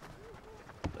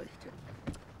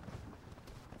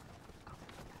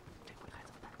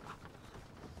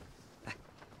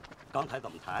刚才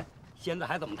怎么抬，现在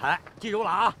还怎么抬，记住了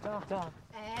啊！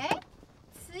哎，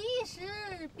此一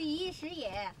时，彼一时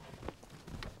也。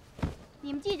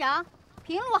你们记着啊，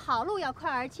平路好路要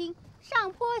快而轻，上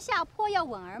坡下坡要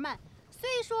稳而慢。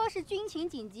虽说是军情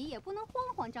紧急，也不能慌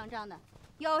慌张张的。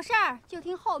有事儿就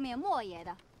听后面莫爷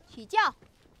的，取教。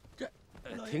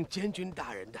听监军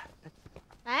大人的。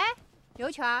哎，刘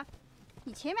全，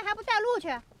你前面还不带路去？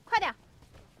快点！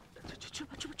去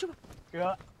吧。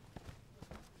哥。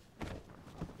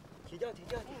提轿。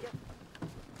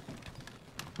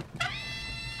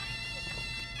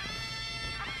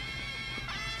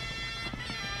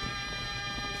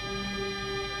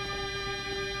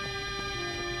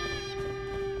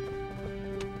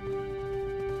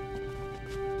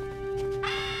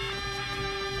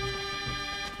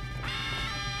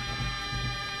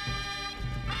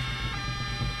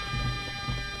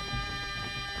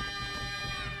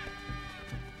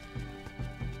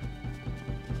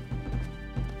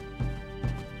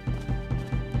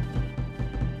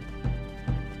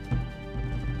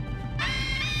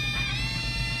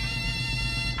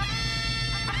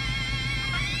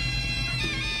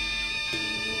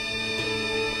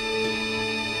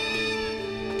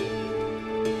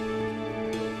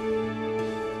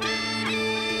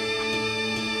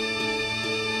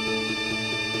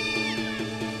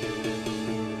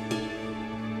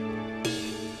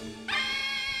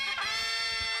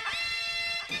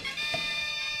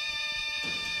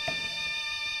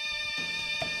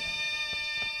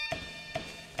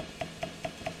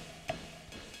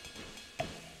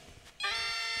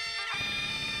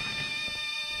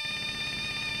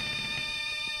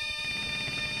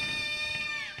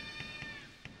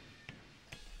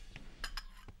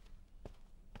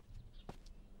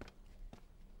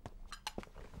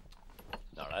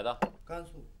哪儿来的？甘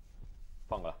肃。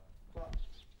放过来。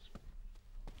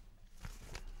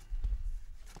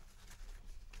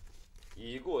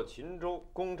已过秦州，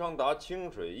公昌达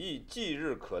清水驿，即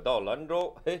日可到兰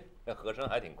州。嘿，和珅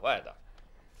还挺快的。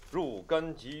入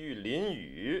甘急遇淋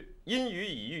雨，阴雨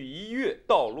已遇1月，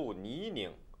道路泥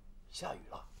泞。下雨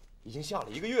了，已经下了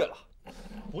1个月了。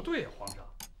不对呀，皇上。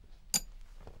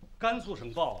甘肃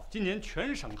省报今年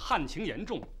全省旱情严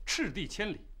重，赤地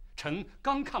千里。臣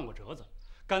刚看过折子，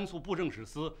甘肃布政使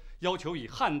司要求以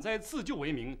旱灾自救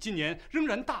为名，今年仍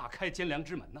然大开兼粮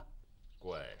之门呢。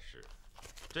怪事，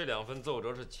这2份奏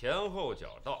折是前后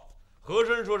脚到。和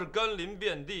珅说是甘霖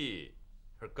遍地，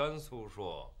而甘肃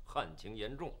说旱情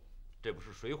严重，这不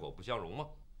是水火不相容吗？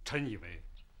臣以为，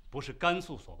不是甘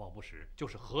肃所报不实，就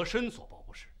是和珅所报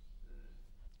不实。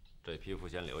这批复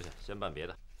先留下，先办别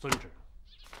的。遵旨。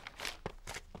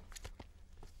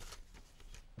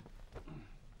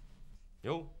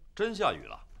哟，真下雨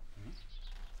了。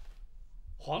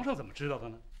皇上怎么知道的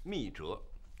呢？密折，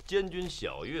监军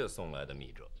小月送来的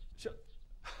密折。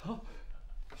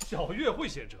小月会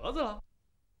写折子了？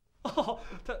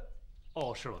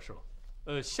是了，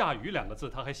下雨2个字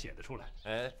他还写得出来。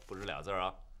哎，不止俩字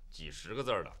啊，几十个字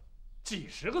的。几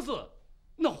十个字，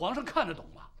那皇上看得懂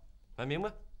吗？哎，明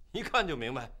白，一看就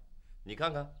明白。你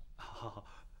看看。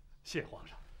谢皇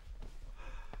上。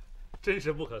真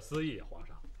是不可思议啊，皇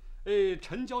上。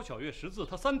臣教小月识字，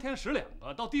他3天识2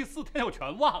个，到第4天又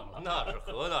全忘了。那是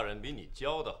何大人比你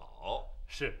教得好。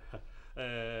是，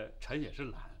臣也是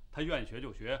懒，他愿学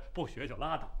就学，不学就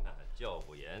拉倒了。教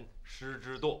不严，师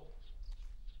之惰。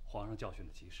皇上教训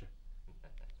的极是。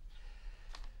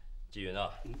纪云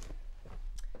啊，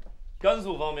甘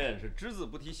肃方面是只字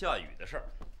不提下雨的事儿，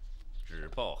只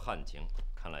报旱情。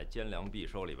看来兼粮必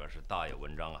收里边是大有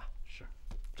文章啊。是。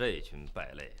这群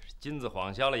败类是金子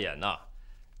晃瞎了眼呐！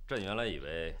朕原来以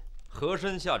为和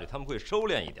珅下去他们会收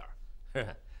敛一点，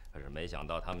可是没想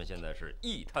到他们现在是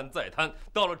一贪再贪，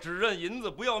到了只认银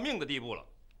子不要命的地步了。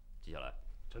接下来，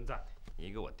臣在，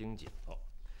你给我盯紧哦！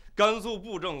甘肃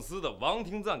布政司的王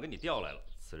廷赞给你调来了，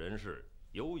此人是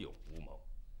有勇无谋，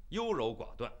优柔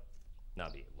寡断，那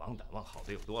比王胆旺好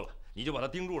的有多了。你就把他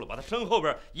盯住了，把他身后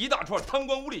边一大串贪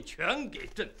官污吏全给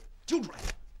朕揪出来。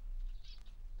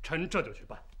臣这就去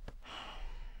办。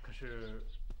可是，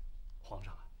皇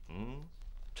上啊，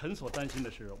臣所担心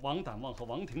的是王胆旺和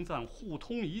王廷赞互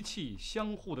通一气，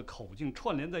相互的口径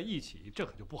串联在一起，这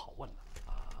可就不好问了。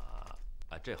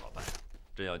这好办，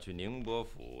朕要去宁波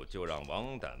府，就让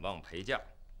王胆旺陪嫁。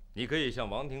你可以向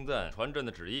王廷赞传朕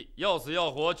的旨意，要死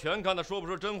要活，全看他说不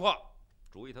说真话。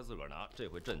主意他自个儿拿，这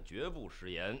回朕绝不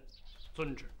食言。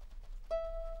遵旨。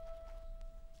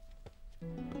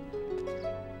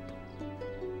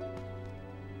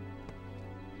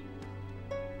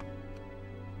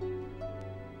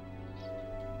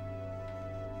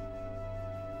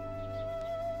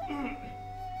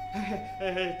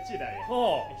季大人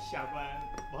哦，下官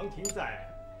王廷赞。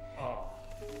哦，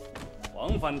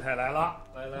王藩太来了，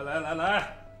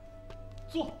来，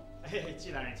坐。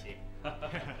季大人请。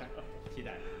季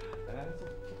大人，来坐。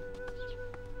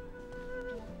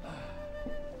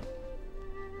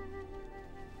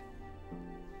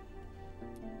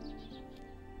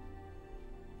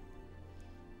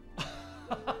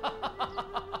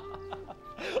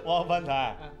王藩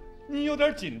台，你有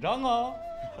点紧张啊。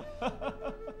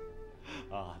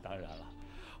当然了，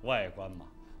外官嘛，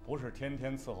不是天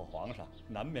天伺候皇上，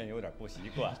难免有点不习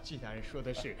惯。季大人说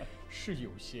的是有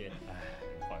些。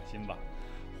放心吧，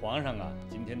皇上啊，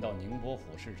今天到宁波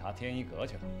府视察天一阁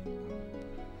去了。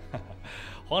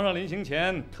皇上临行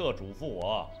前特嘱咐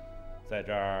我，在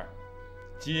这儿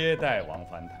接待王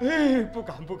藩台。不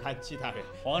敢，季大人。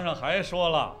皇上还说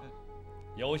了，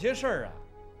有些事儿啊，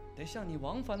得向你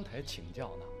王藩台请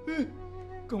教呢。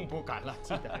更不敢了，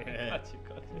季大人。客气。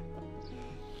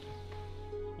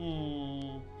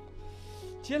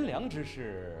奸良之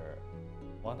事，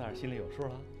王大人心里有数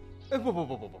了？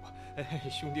不，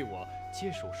兄弟我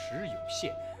接手时日有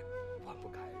限，万不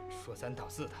敢说三道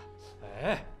四的。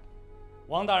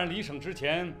王大人离省之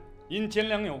前，因奸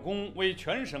良有功，为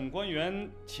全省官员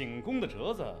请功的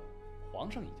折子，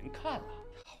皇上已经看了。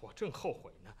我正后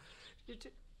悔呢，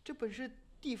这本是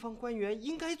地方官员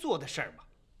应该做的事儿嘛，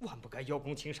万不该邀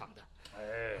功请赏的。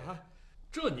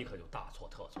这你可就大错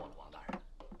特错了，王大人。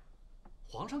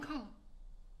皇上看了，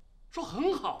说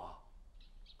很好啊，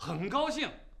很高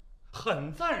兴，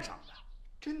很赞赏的。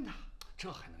真的？这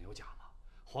还能有假吗？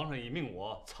皇上已命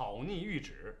我草拟谕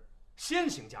旨，先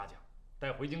行嘉奖，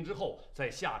待回京之后再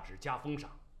下旨加封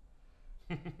赏。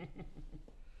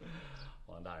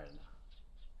王大人呐，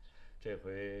这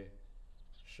回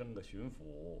升个巡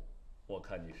抚，我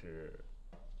看你是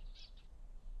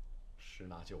十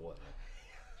拿九稳了。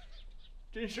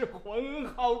真是浑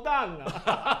浩荡啊！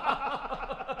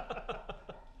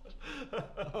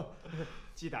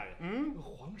季大人，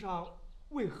皇上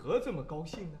为何这么高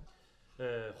兴呢？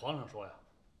皇上说呀，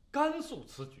甘肃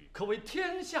此举可谓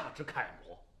天下之楷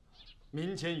模，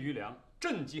民间余粮，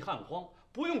赈济旱荒，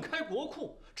不用开国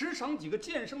库，只赏几个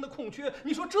监生的空缺，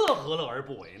你说这何乐而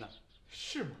不为呢？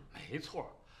是吗？没错，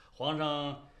皇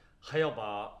上还要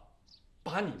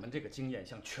把你们这个经验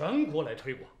向全国来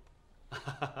推广。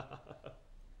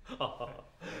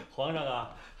皇上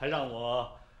啊，还让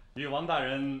我与王大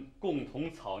人共同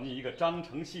草拟一个章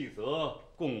程细则，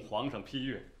供皇上批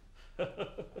阅。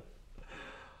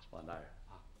王大人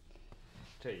啊，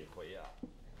这一回呀，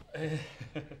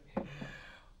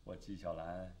我纪晓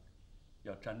岚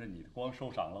要沾着你的光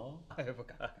受赏喽。不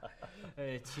敢。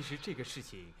其实这个事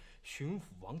情，巡抚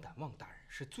王胆旺大人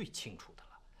是最清楚的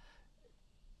了，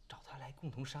找他来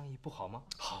共同商议不好吗？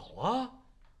好啊。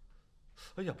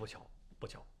哎呀，不巧，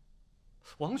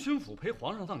王巡抚陪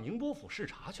皇上到宁波府视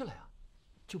察去了呀，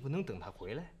就不能等他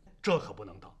回来？这可不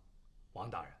能等。王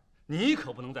大人，你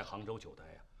可不能在杭州久待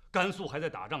呀，甘肃还在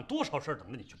打仗，多少事儿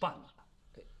等着你去办呢。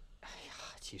哎呀，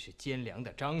其实奸良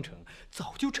的章程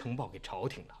早就呈报给朝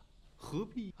廷了，何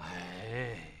必？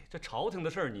这朝廷的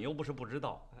事儿你又不是不知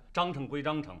道，章程归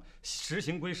章程，实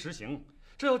行归实行，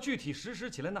这要具体实施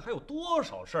起来，那还有多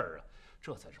少事儿啊？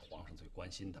这才是皇上最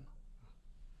关心的嘛。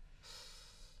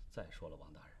再说了，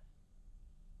王大人，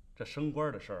这升官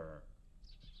的事儿，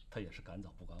他也是赶早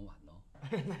不赶晚哦。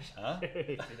那是啊，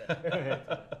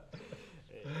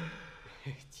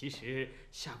其实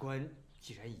下官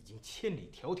既然已经千里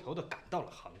迢迢地赶到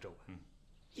了杭州，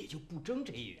也就不争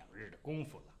这一两日的功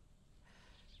夫了。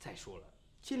再说了，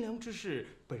奸良之事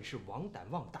本是王胆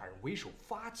旺大人为首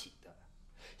发起的，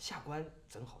下官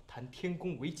怎好贪天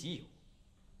功为己有？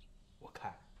我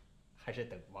看，还是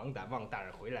等王胆旺大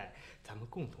人回来，咱们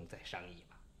共同再商议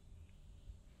吧。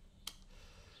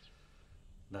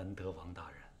难得王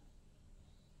大人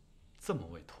这么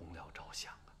为同僚着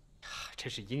想啊！这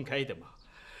是应该的嘛。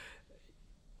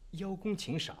邀功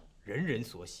请赏，人人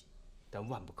所喜，但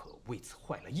万不可为此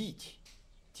坏了义气。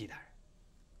纪大人，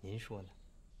您说呢？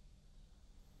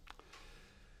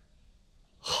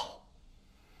好，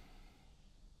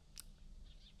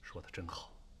说的真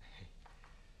好。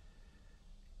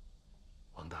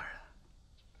王大人，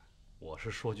我是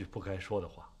说句不该说的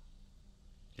话，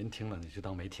您听了你就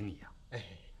当没听一样。哎，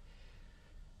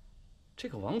这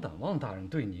个王胆旺大人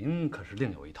对您可是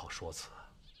另有一套说辞。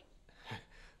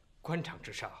官场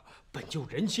之上本就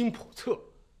人心叵测，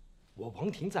我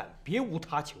王廷赞别无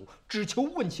他求，只求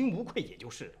问心无愧也就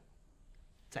是了。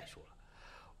再说了，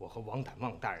我和王胆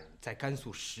旺大人在甘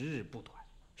肃时日不短，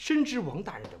深知王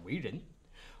大人的为人，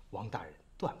王大人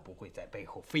断不会在背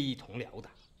后非议同僚的。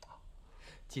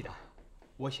纪大人，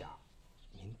我想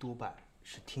您多半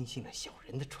是听信了小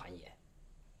人的传言。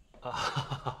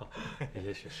啊，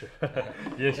也许是，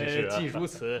也许是。既如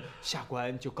此，下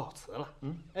官就告辞了。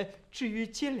至于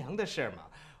奸良的事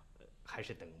嘛，还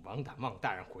是等王胆旺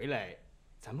大人回来，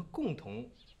咱们共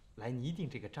同来拟定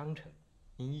这个章程。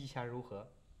您意下如何？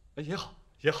也好，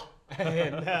也好。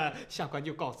那下官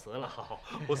就告辞了。好，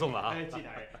不送了啊。纪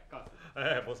大人，告辞。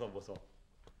不送不送。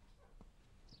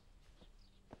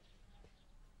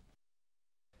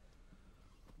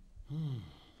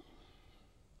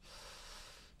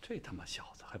这他妈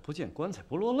小子还不见棺材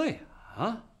不落泪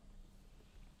啊！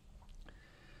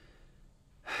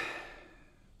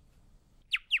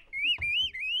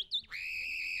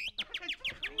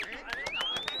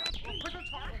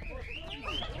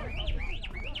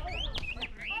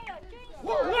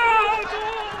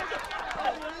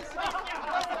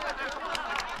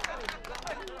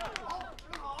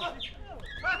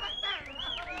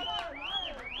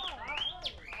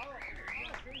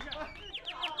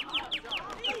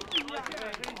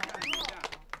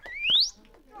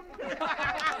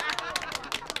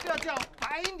这叫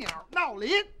百鸟闹林。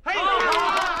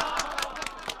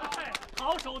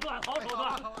好手段，好手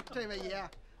段！这位爷，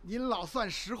您老算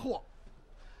识货。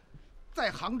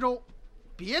在杭州，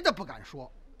别的不敢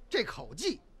说，这口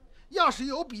技，要是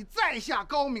有比在下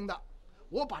高明的，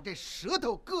我把这舌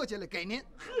头割下来给您。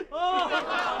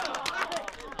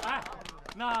哎，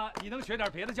那你能学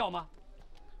点别的叫吗？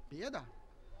别的，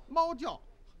猫叫、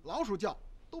老鼠叫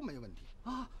都没问题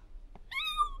啊。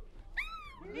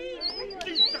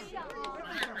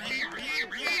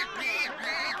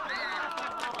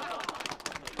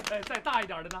哎，再大一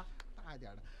点的呢？大一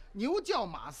点的，牛叫、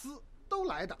马嘶都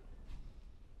来的。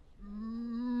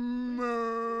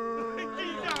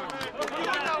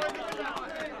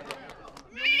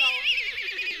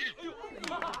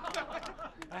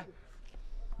哎，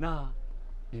那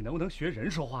你能不能学人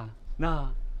说话呢？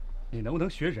那你能不能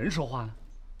学人说话呢？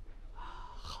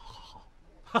好，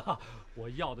哈哈，我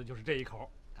要的就是这一口。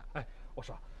哎，我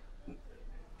说，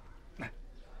来，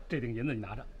这锭银子你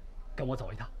拿着，跟我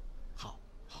走一趟。好，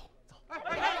走。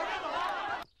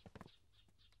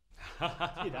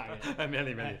纪大人，哎，免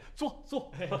礼免礼，坐。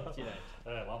纪大人，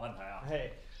哎，王范台啊，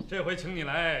这回请你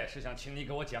来是想请你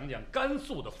给我讲讲甘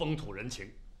肃的风土人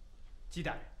情。纪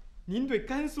大人，您对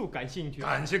甘肃感兴趣？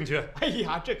感兴趣。哎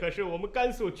呀，这可是我们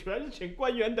甘肃全省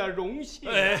官员的荣幸。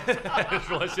哎，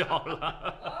说笑了。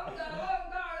王胆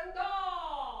旺大人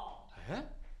到。哎，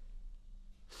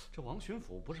这王巡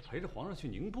抚不是陪着皇上去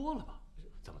宁波了吗？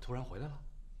怎么突然回来了？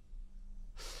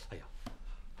哎呀，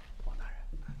王大人，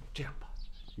这样吧，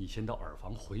你先到耳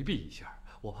房回避一下，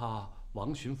我怕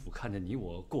王巡抚看见你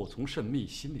我过从甚密，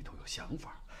心里头有想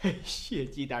法。谢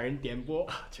纪大人点拨。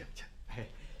请。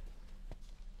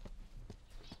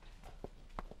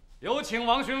有请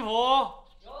王巡抚。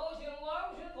有请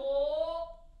王巡抚。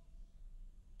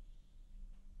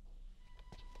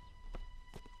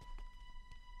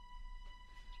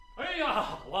哎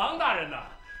呀，王大人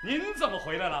呐，您怎么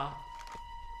回来了？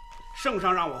圣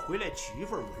上让我回来取一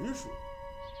份文书。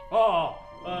哦，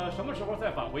什么时候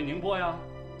再返回宁波呀？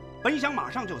本想马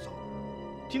上就走，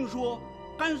听说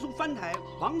甘肃藩台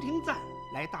王廷赞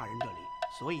来大人这里，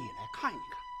所以来看一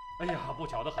看。哎呀，不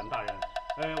巧得很，大人。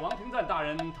王廷赞大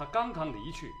人他刚刚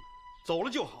离去，走了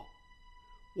就好。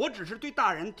我只是对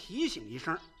大人提醒一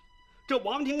声，这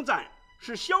王廷赞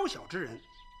是宵小之人，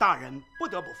大人不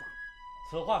得不防。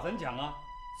此话怎讲啊？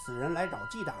此人来找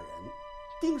纪大人，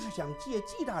定是想借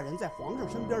纪大人在皇上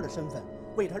身边的身份，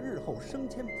为他日后升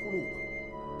迁铺路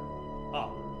吧。啊，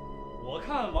我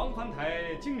看王藩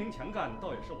台精明强干，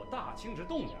倒也是我大清之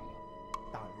栋梁啊。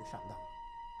大人上当了，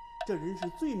这人是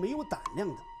最没有胆量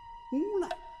的，无赖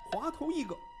滑头一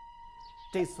个。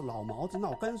这次老毛子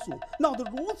闹甘肃，闹得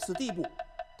如此地步，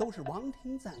都是王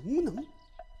廷赞无能，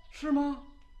是吗？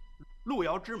路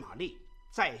遥知马力，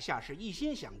在下是一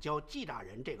心想交纪大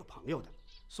人这个朋友的，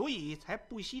所以才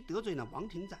不惜得罪那王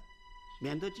廷赞，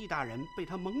免得纪大人被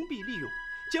他蒙蔽利用，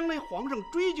将来皇上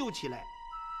追究起来，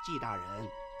纪大人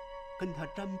跟他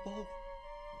沾包啊。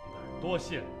王大人多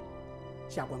谢了，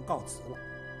下官告辞了。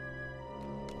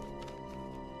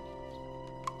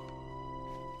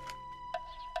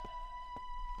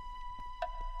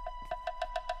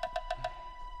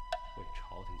为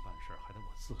朝廷办事还得我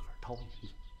自个儿掏银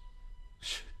子。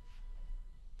是。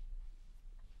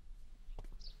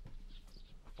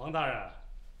王大人，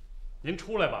您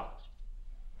出来吧。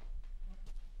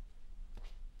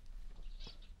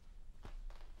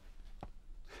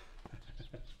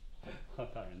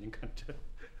王大人，您看这，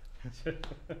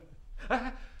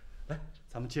哎，来，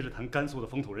咱们接着谈甘肃的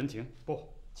风土人情。不，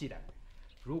纪大人，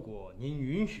如果您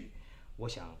允许，我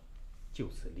想就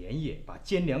此连夜把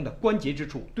奸良的关节之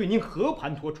处对您和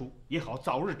盘托出，也好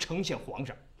早日呈现皇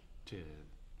上。这，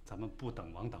咱们不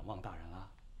等王党王大人啊。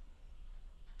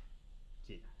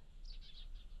纪大人，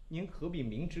您何必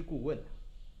明知故问呢？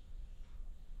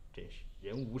真是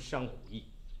人无伤虎意，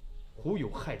虎有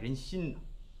害人心呢。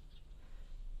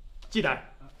纪大人，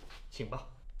请吧。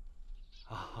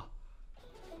啊，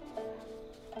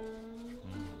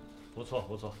不错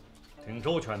不错，挺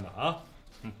周全的啊。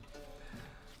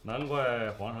难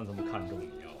怪皇上这么看重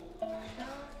你哦。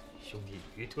兄弟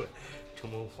愚钝，承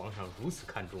蒙皇上如此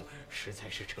看重，实在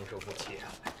是承受不起啊。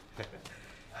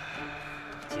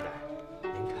纪大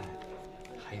人，您看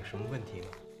还有什么问题吗？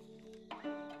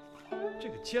这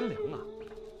个奸良啊，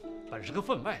本是个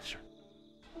分外的事儿。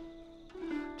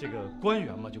这个官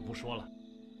员嘛就不说了，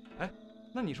哎，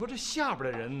那你说这下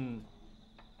边的人，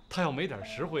他要没点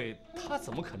实惠，他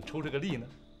怎么肯出这个力呢？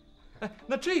哎，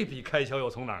那这笔开销又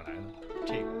从哪儿来呢？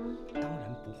这个当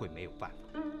然不会没有办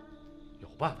法。有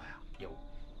办法呀？有，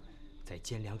在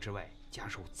奸粮之外加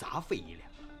收杂费1两。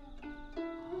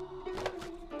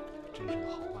真是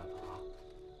个好办法啊！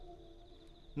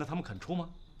那他们肯出吗？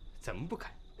怎么不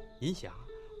肯？您想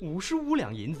，55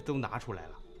两银子都拿出来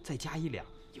了，再加1两，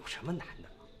有什么难的？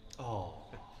哦，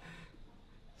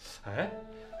哎，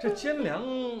这奸粮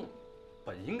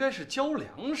本应该是交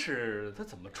粮食，他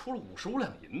怎么出了55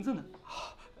两银子呢？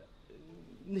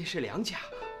那是粮价，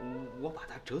我把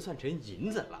它折算成银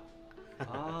子了。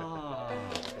啊，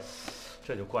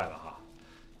这就怪了哈！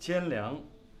奸粮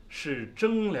是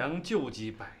征粮救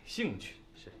济百姓去，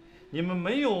是你们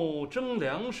没有征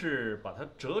粮食，把它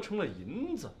折成了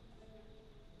银子，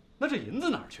那这银子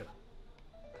哪儿去了？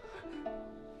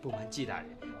不瞒纪大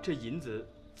人，这银子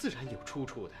自然有出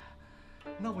处的。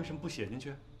那为什么不写进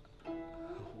去？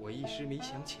我一时没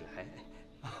想起来。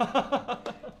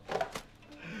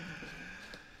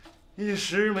一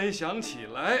时没想起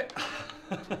来。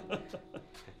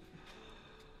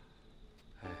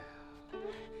哎呀，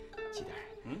纪大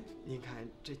人，您看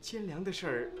这奸粮的事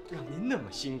儿让您那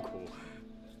么辛苦，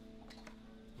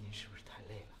您是不是太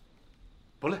累了？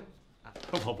不累，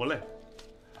我不累。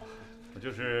我就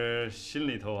是心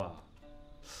里头啊，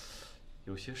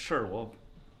有些事儿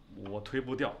我推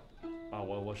不掉啊，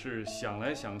我是想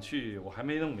来想去，我还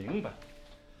没弄明白。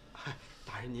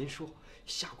大人您说，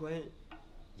下官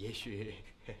也许……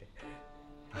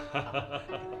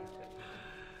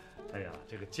哎呀，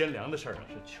这个奸粮的事儿啊，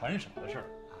是全省的事儿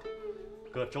啊，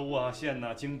各州啊、县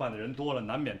呐、经办的人多了，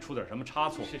难免出点什么差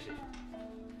错。是。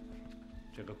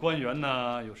这个官员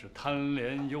呢，又是贪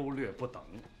廉优劣不等，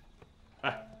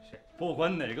哎。不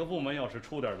管哪个部门要是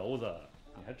出点篓子，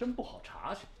你还真不好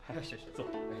查去。是，坐。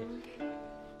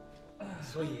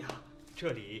所以啊，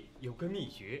这里有个秘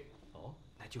诀哦，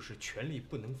那就是权力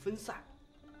不能分散。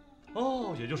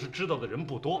哦，也就是知道的人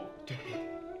不多。对。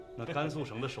那甘肃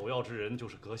省的首要之人就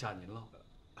是阁下您了。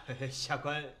下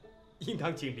官应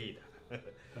当尽力的。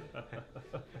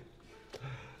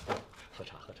喝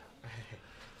茶。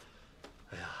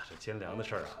哎呀，这奸粮的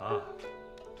事儿啊。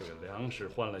这个粮食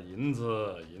换了银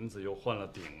子，银子又换了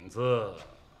顶子，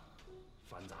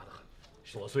繁杂的很，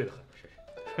琐碎的很。是。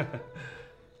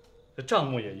这账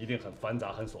目也一定很繁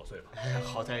杂、很琐碎吧？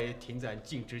好在廷赞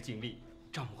尽职尽力，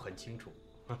账目很清楚。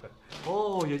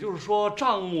哦，也就是说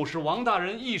账目是王大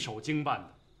人一手经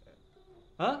办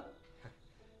的，啊？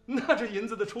那这银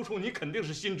子的出处你肯定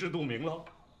是心知肚明了。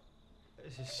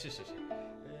是，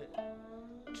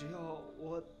只要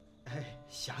我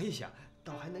想一想。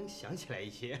倒还能想起来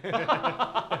一些。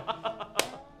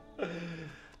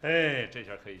哎，这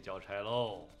下可以交差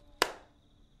喽。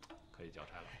可以交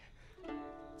差了。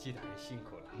季大人辛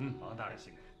苦了。王大人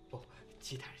辛苦。不，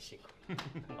季大人辛苦。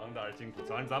王大人辛苦，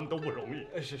咱们都不容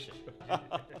易。是。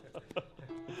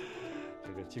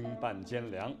这个经办监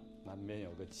粮，难免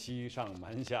有个欺上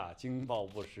瞒下、经报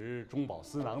不实、中饱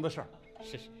私囊的事儿。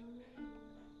是。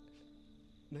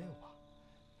没有吧？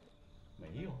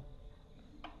没有。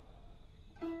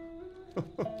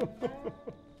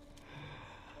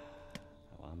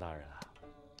王大人啊，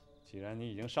既然你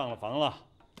已经上了房了，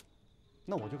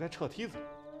那我就该撤梯子了。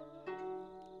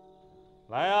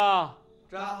来呀！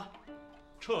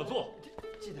撤座。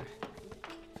季大人，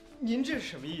您这是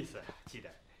什么意思？季大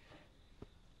人，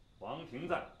王廷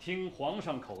赞听皇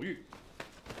上口谕。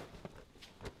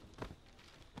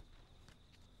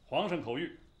皇上口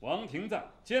谕。王廷赞，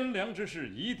监粮之事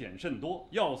疑点甚多，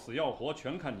要死要活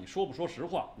全看你说不说实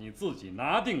话。你自己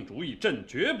拿定主意，朕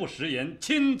绝不食言，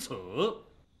钦此。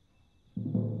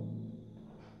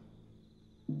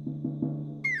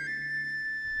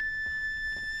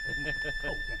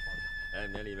哎，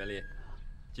免礼。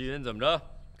纪云怎么着？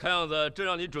看样子朕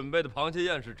让你准备的螃蟹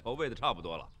宴是筹备的差不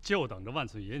多了，就等着万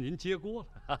岁爷您接锅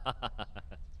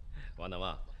了。王大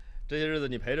王，这些日子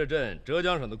你陪着朕，浙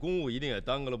江省的公务一定也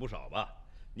耽搁了不少吧？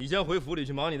你先回府里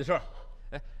去忙你的事儿。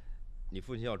哎，你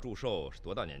父亲要祝寿是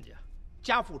多大年纪啊？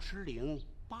家父持龄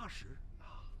80。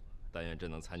但愿朕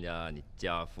能参加你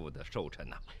家父的寿辰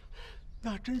呐。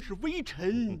那真是微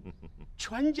臣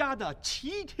全家的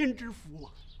齐天之福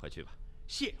啊！快去吧。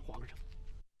谢皇上。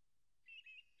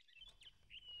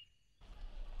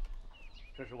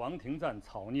这是王廷赞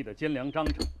草拟的监粮章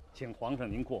程，请皇上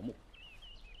您过目。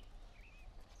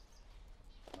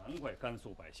难怪甘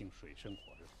肃百姓水深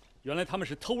火热。原来他们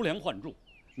是偷粮换柱，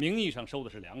名义上收的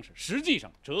是粮食，实际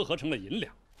上折合成了银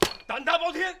两。胆大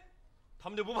包天，他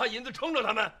们就不怕银子撑着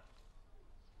他们？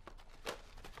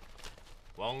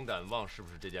王胆旺是不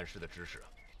是这件事的指使啊？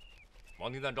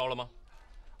王廷赞招了吗？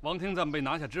王廷赞被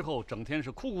拿下之后，整天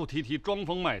是哭哭啼啼，装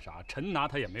疯卖傻，臣拿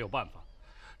他也没有办法，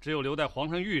只有留待皇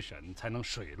上御审，才能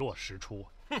水落石出。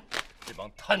哼，这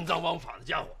帮贪赃枉法的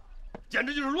家伙，简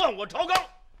直就是乱我朝纲！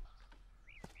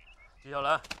纪晓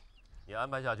岚。你安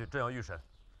排下去，朕要御审。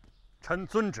臣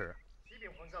遵旨。启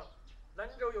禀皇上，兰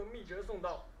州有密折送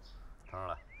到。呈上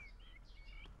来。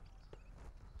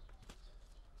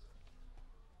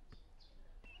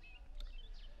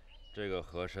这个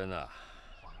和珅啊，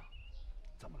皇上，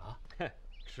怎么了？嘿，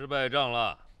吃败仗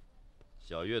了。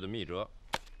小月的密折。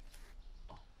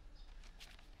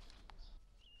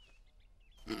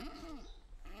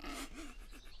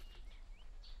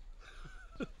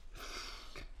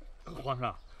皇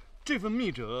上。这份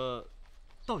密折，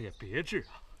倒也别致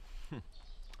啊。哼，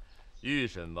御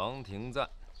审王廷赞，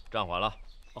暂缓了。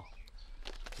哦，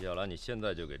纪晓岚，你现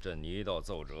在就给朕拟一道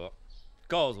奏折，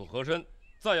告诉和珅，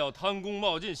再要贪功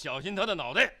冒进，小心他的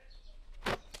脑袋。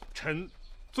臣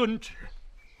遵旨。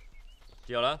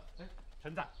纪晓岚，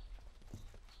臣在。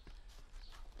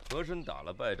和珅打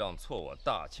了败仗，挫我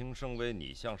大清声威，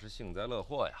你像是幸灾乐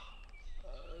祸呀？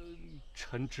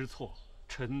臣知错，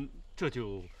臣这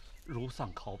就如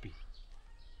丧考妣。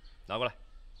拿过来。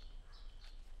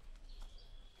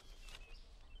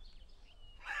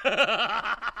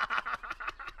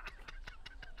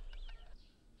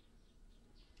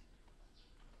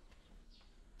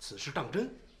此事当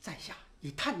真？在下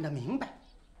已探得明白。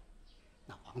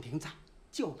那王廷赞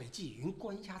就被纪云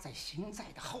关押在行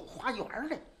在的后花园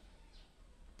里。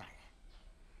大人，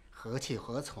何去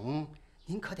何从？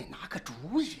您可得拿个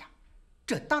主意呀！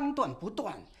这当断不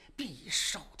断，必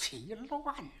受其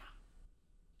乱呐。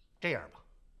这样吧，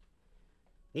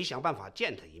你想办法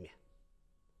见他一面。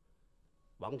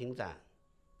王廷赞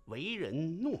为人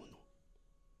懦懦，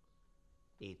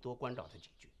你多关照他几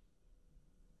句，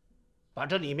把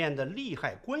这里面的利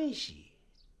害关系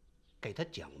给他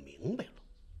讲明白了。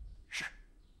是。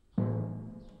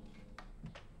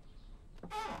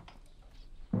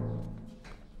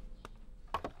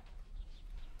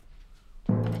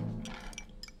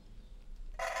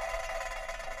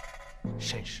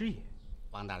沈师爷，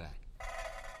王大人，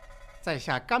在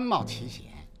下甘冒其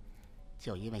险，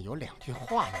就因为有2句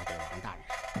话要对王大人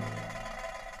说。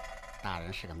大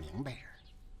人是个明白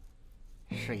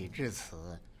人，事已至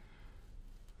此，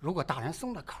如果大人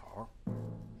松了口，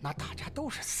那大家都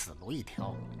是死路一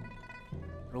条；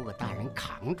如果大人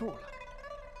扛住了，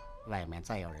外面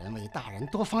再有人为大人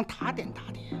多方打点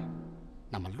打点，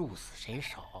那么鹿死谁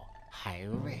手还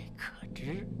未可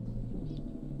知。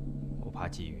我怕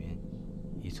纪云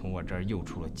已从我这儿诱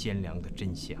出了奸良的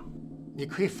真相。你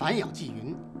可以反咬纪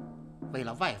云，为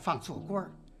了外放做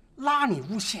官，拉你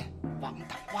诬陷王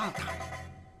大人。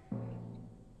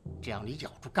这样你咬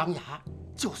住钢牙，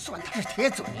就算他是铁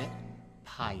嘴，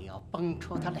怕也要崩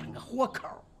出他2个豁口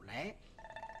来。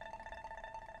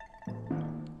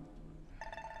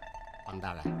王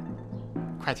大人，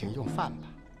快请用饭吧。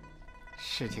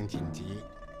事情紧急，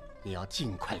你要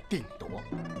尽快定夺。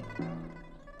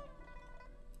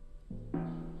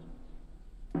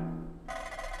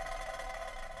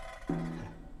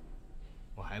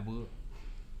我还不饿。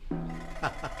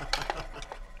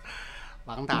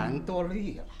王大人多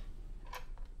虑了。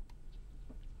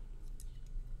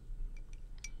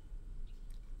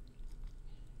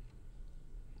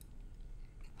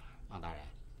王大人，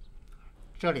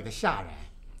这里的下人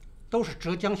都是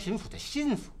浙江巡抚的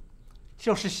心腹，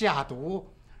就是下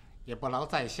毒，也不劳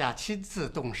在下亲自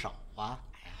动手啊。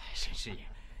沈师爷，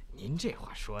您这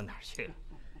话说哪儿去了？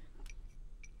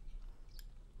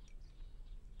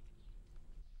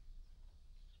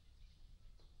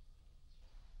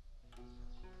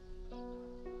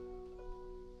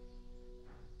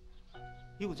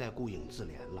又在顾影自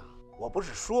怜了。我不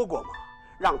是说过吗？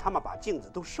让他们把镜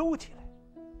子都收起来。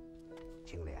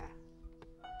青莲，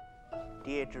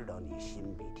爹知道你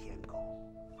心比天高，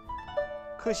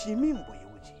可惜命不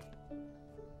由己，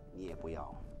你也不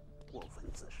要过分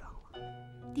自伤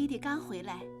了。爹爹刚回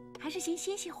来，还是先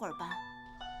歇歇会儿吧。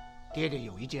爹爹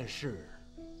有一件事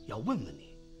要问问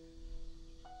你。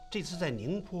这次在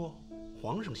宁波，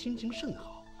皇上心情甚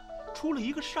好，出了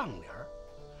一个上联，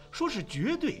说是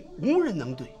绝对无人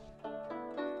能对。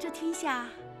这天下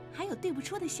还有对不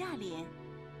出的下联，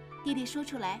爹爹说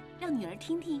出来让女儿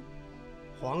听听。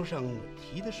皇上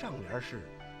提的上联是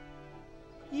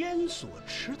“烟锁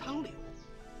池塘柳”。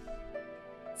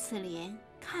此联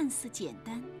看似简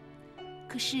单，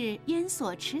可是“烟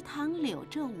锁池塘柳”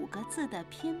这5个字的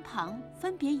偏旁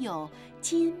分别有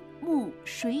金、木、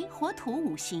水、火、土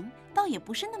5行，倒也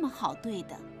不是那么好对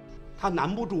的。他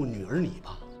难不住女儿你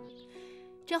吧？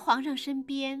这皇上身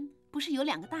边不是有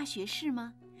2个大学士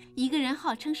吗？一个人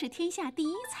号称是天下第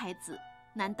一才子，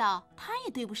难道他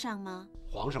也对不上吗？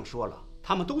皇上说了，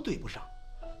他们都对不上，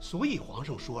所以皇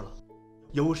上说了，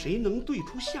有谁能对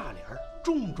出下联，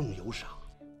重重有赏。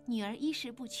女儿衣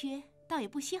食不缺，倒也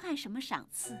不稀罕什么赏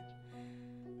赐，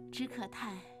只可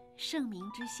叹盛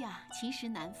名之下，其实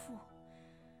难副。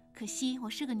可惜我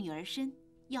是个女儿身，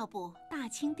要不大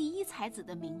清第一才子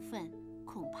的名分，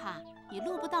恐怕也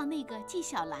落不到那个纪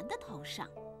晓岚的头上。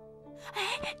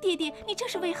哎，爹爹，你这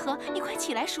是为何？你快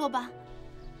起来说吧。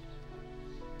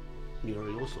女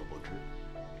儿有所不知，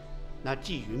那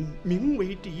纪云名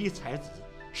为第一才子，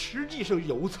实际上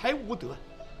有才无德。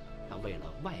他为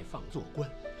了外放做官，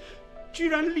居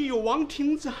然利诱王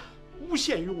廷赞诬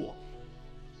陷于我。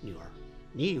女儿，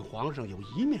你与皇上有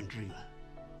一面之缘，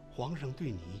皇上对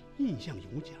你印象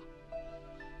有奖。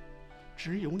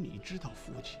只有你知道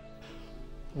父亲，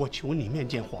我求你面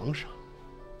见皇上，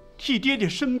替爹爹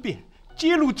申辩，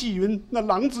揭露纪云那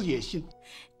狼子野心。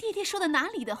爹爹说的哪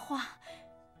里的话？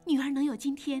女儿能有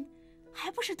今天，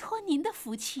还不是托您的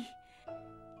福气。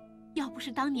要不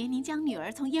是当年您将女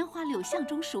儿从烟花柳巷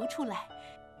中赎出来，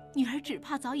女儿只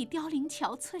怕早已凋零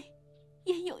憔悴，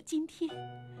焉有今天。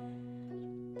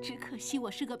只可惜我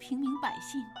是个平民百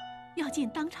姓，要见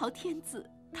当朝天子，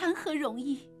谈何容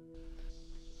易？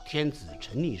天子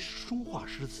沉溺书画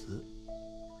诗词，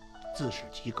自视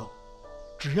极高，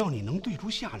只要你能对出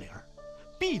下联，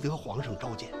必得皇上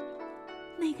召见。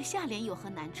那个下联有何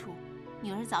难处？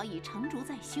女儿早已成竹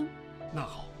在胸。那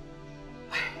好，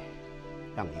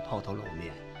让你抛头露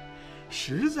面，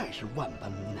实在是万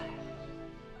般无奈。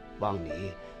望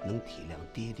你能体谅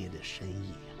爹爹的深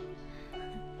意啊。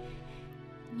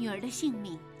女儿的性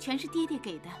命全是爹爹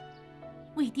给的，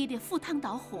为爹爹赴汤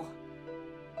蹈火，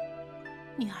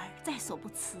女儿在所不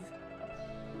辞。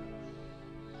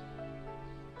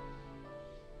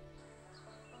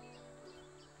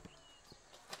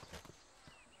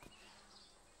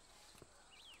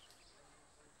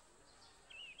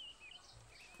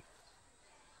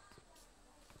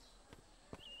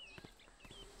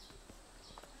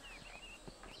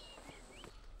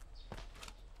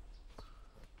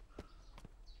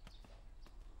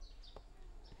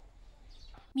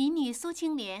民女苏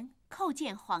青莲叩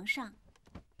见皇上。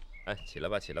哎，起来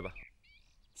吧，起来吧。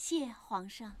谢皇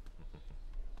上。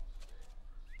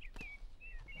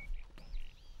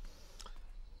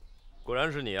果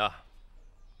然是你啊！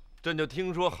朕就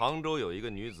听说杭州有一个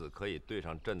女子可以对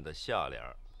上朕的下联，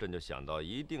朕就想到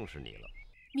一定是你了。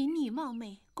民女冒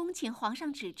昧，恭请皇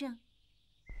上指正。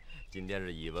今天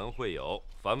是以文会友，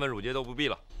繁文缛节都不必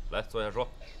了。来，坐下说。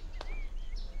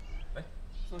哎，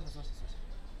坐下，坐下，坐下。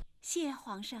谢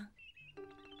皇上。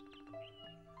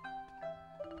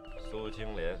苏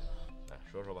青莲，哎，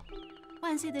说说吧。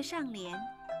万岁的上联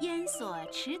“烟锁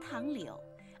池塘柳”，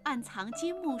暗藏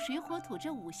金木水火土这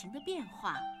5行的变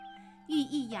化，寓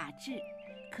意雅致，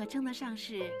可称得上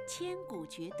是千古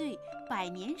绝对，百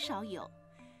年少有。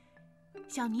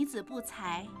小女子不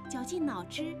才，绞尽脑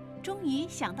汁，终于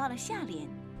想到了下联：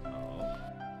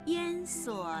烟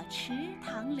锁池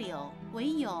塘柳，唯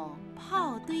有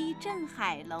炮堆镇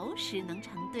海楼时能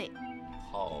成对。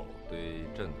炮堆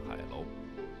镇海楼，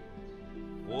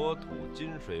火土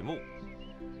金水木，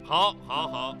好，好，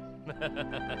好。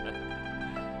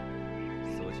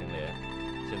苏青莲，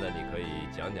现在你可以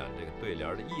讲讲这个对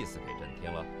联的意思给朕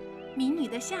听了。民女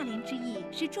的下联之意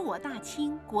是祝我大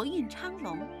清国运昌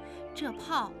隆。这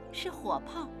炮是火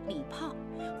炮、礼炮，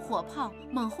火炮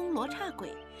猛轰罗刹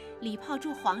鬼，礼炮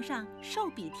祝皇上寿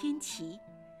比天齐。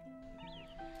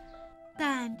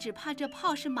但只怕这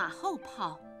炮是马后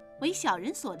炮，为小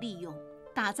人所利用，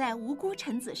打在无辜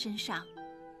臣子身上。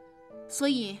所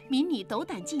以民女斗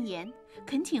胆进言，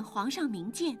恳请皇上明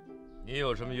鉴。你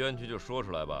有什么冤屈就说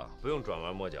出来吧，不用转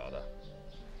弯抹角的。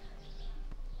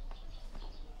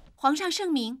皇上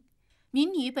圣明，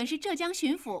民女本是浙江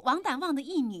巡抚王胆旺的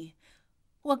义女，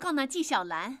我告那纪晓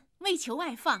嵐为求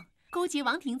外放，勾结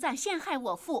王廷赞陷害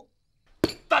我父。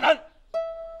大胆！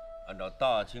按照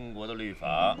大清国的律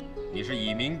法，你是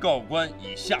以民告官，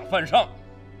以下犯上，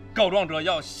告状者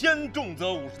要先重则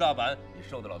50大板，你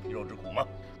受得了皮肉之苦吗？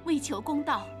为求公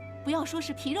道，不要说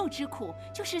是皮肉之苦，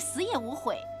就是死也无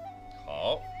悔。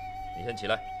好，你先起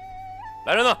来。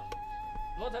来人呐！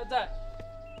罗才在。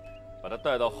把他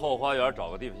带到后花园，找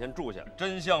个地方先住下。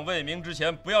真相未明之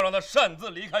前，不要让他擅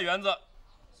自离开园子。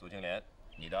苏青莲，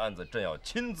你的案子朕要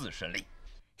亲自审理。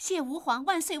谢吾皇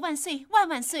万岁万岁万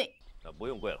万岁！那不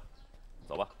用跪了，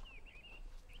走吧。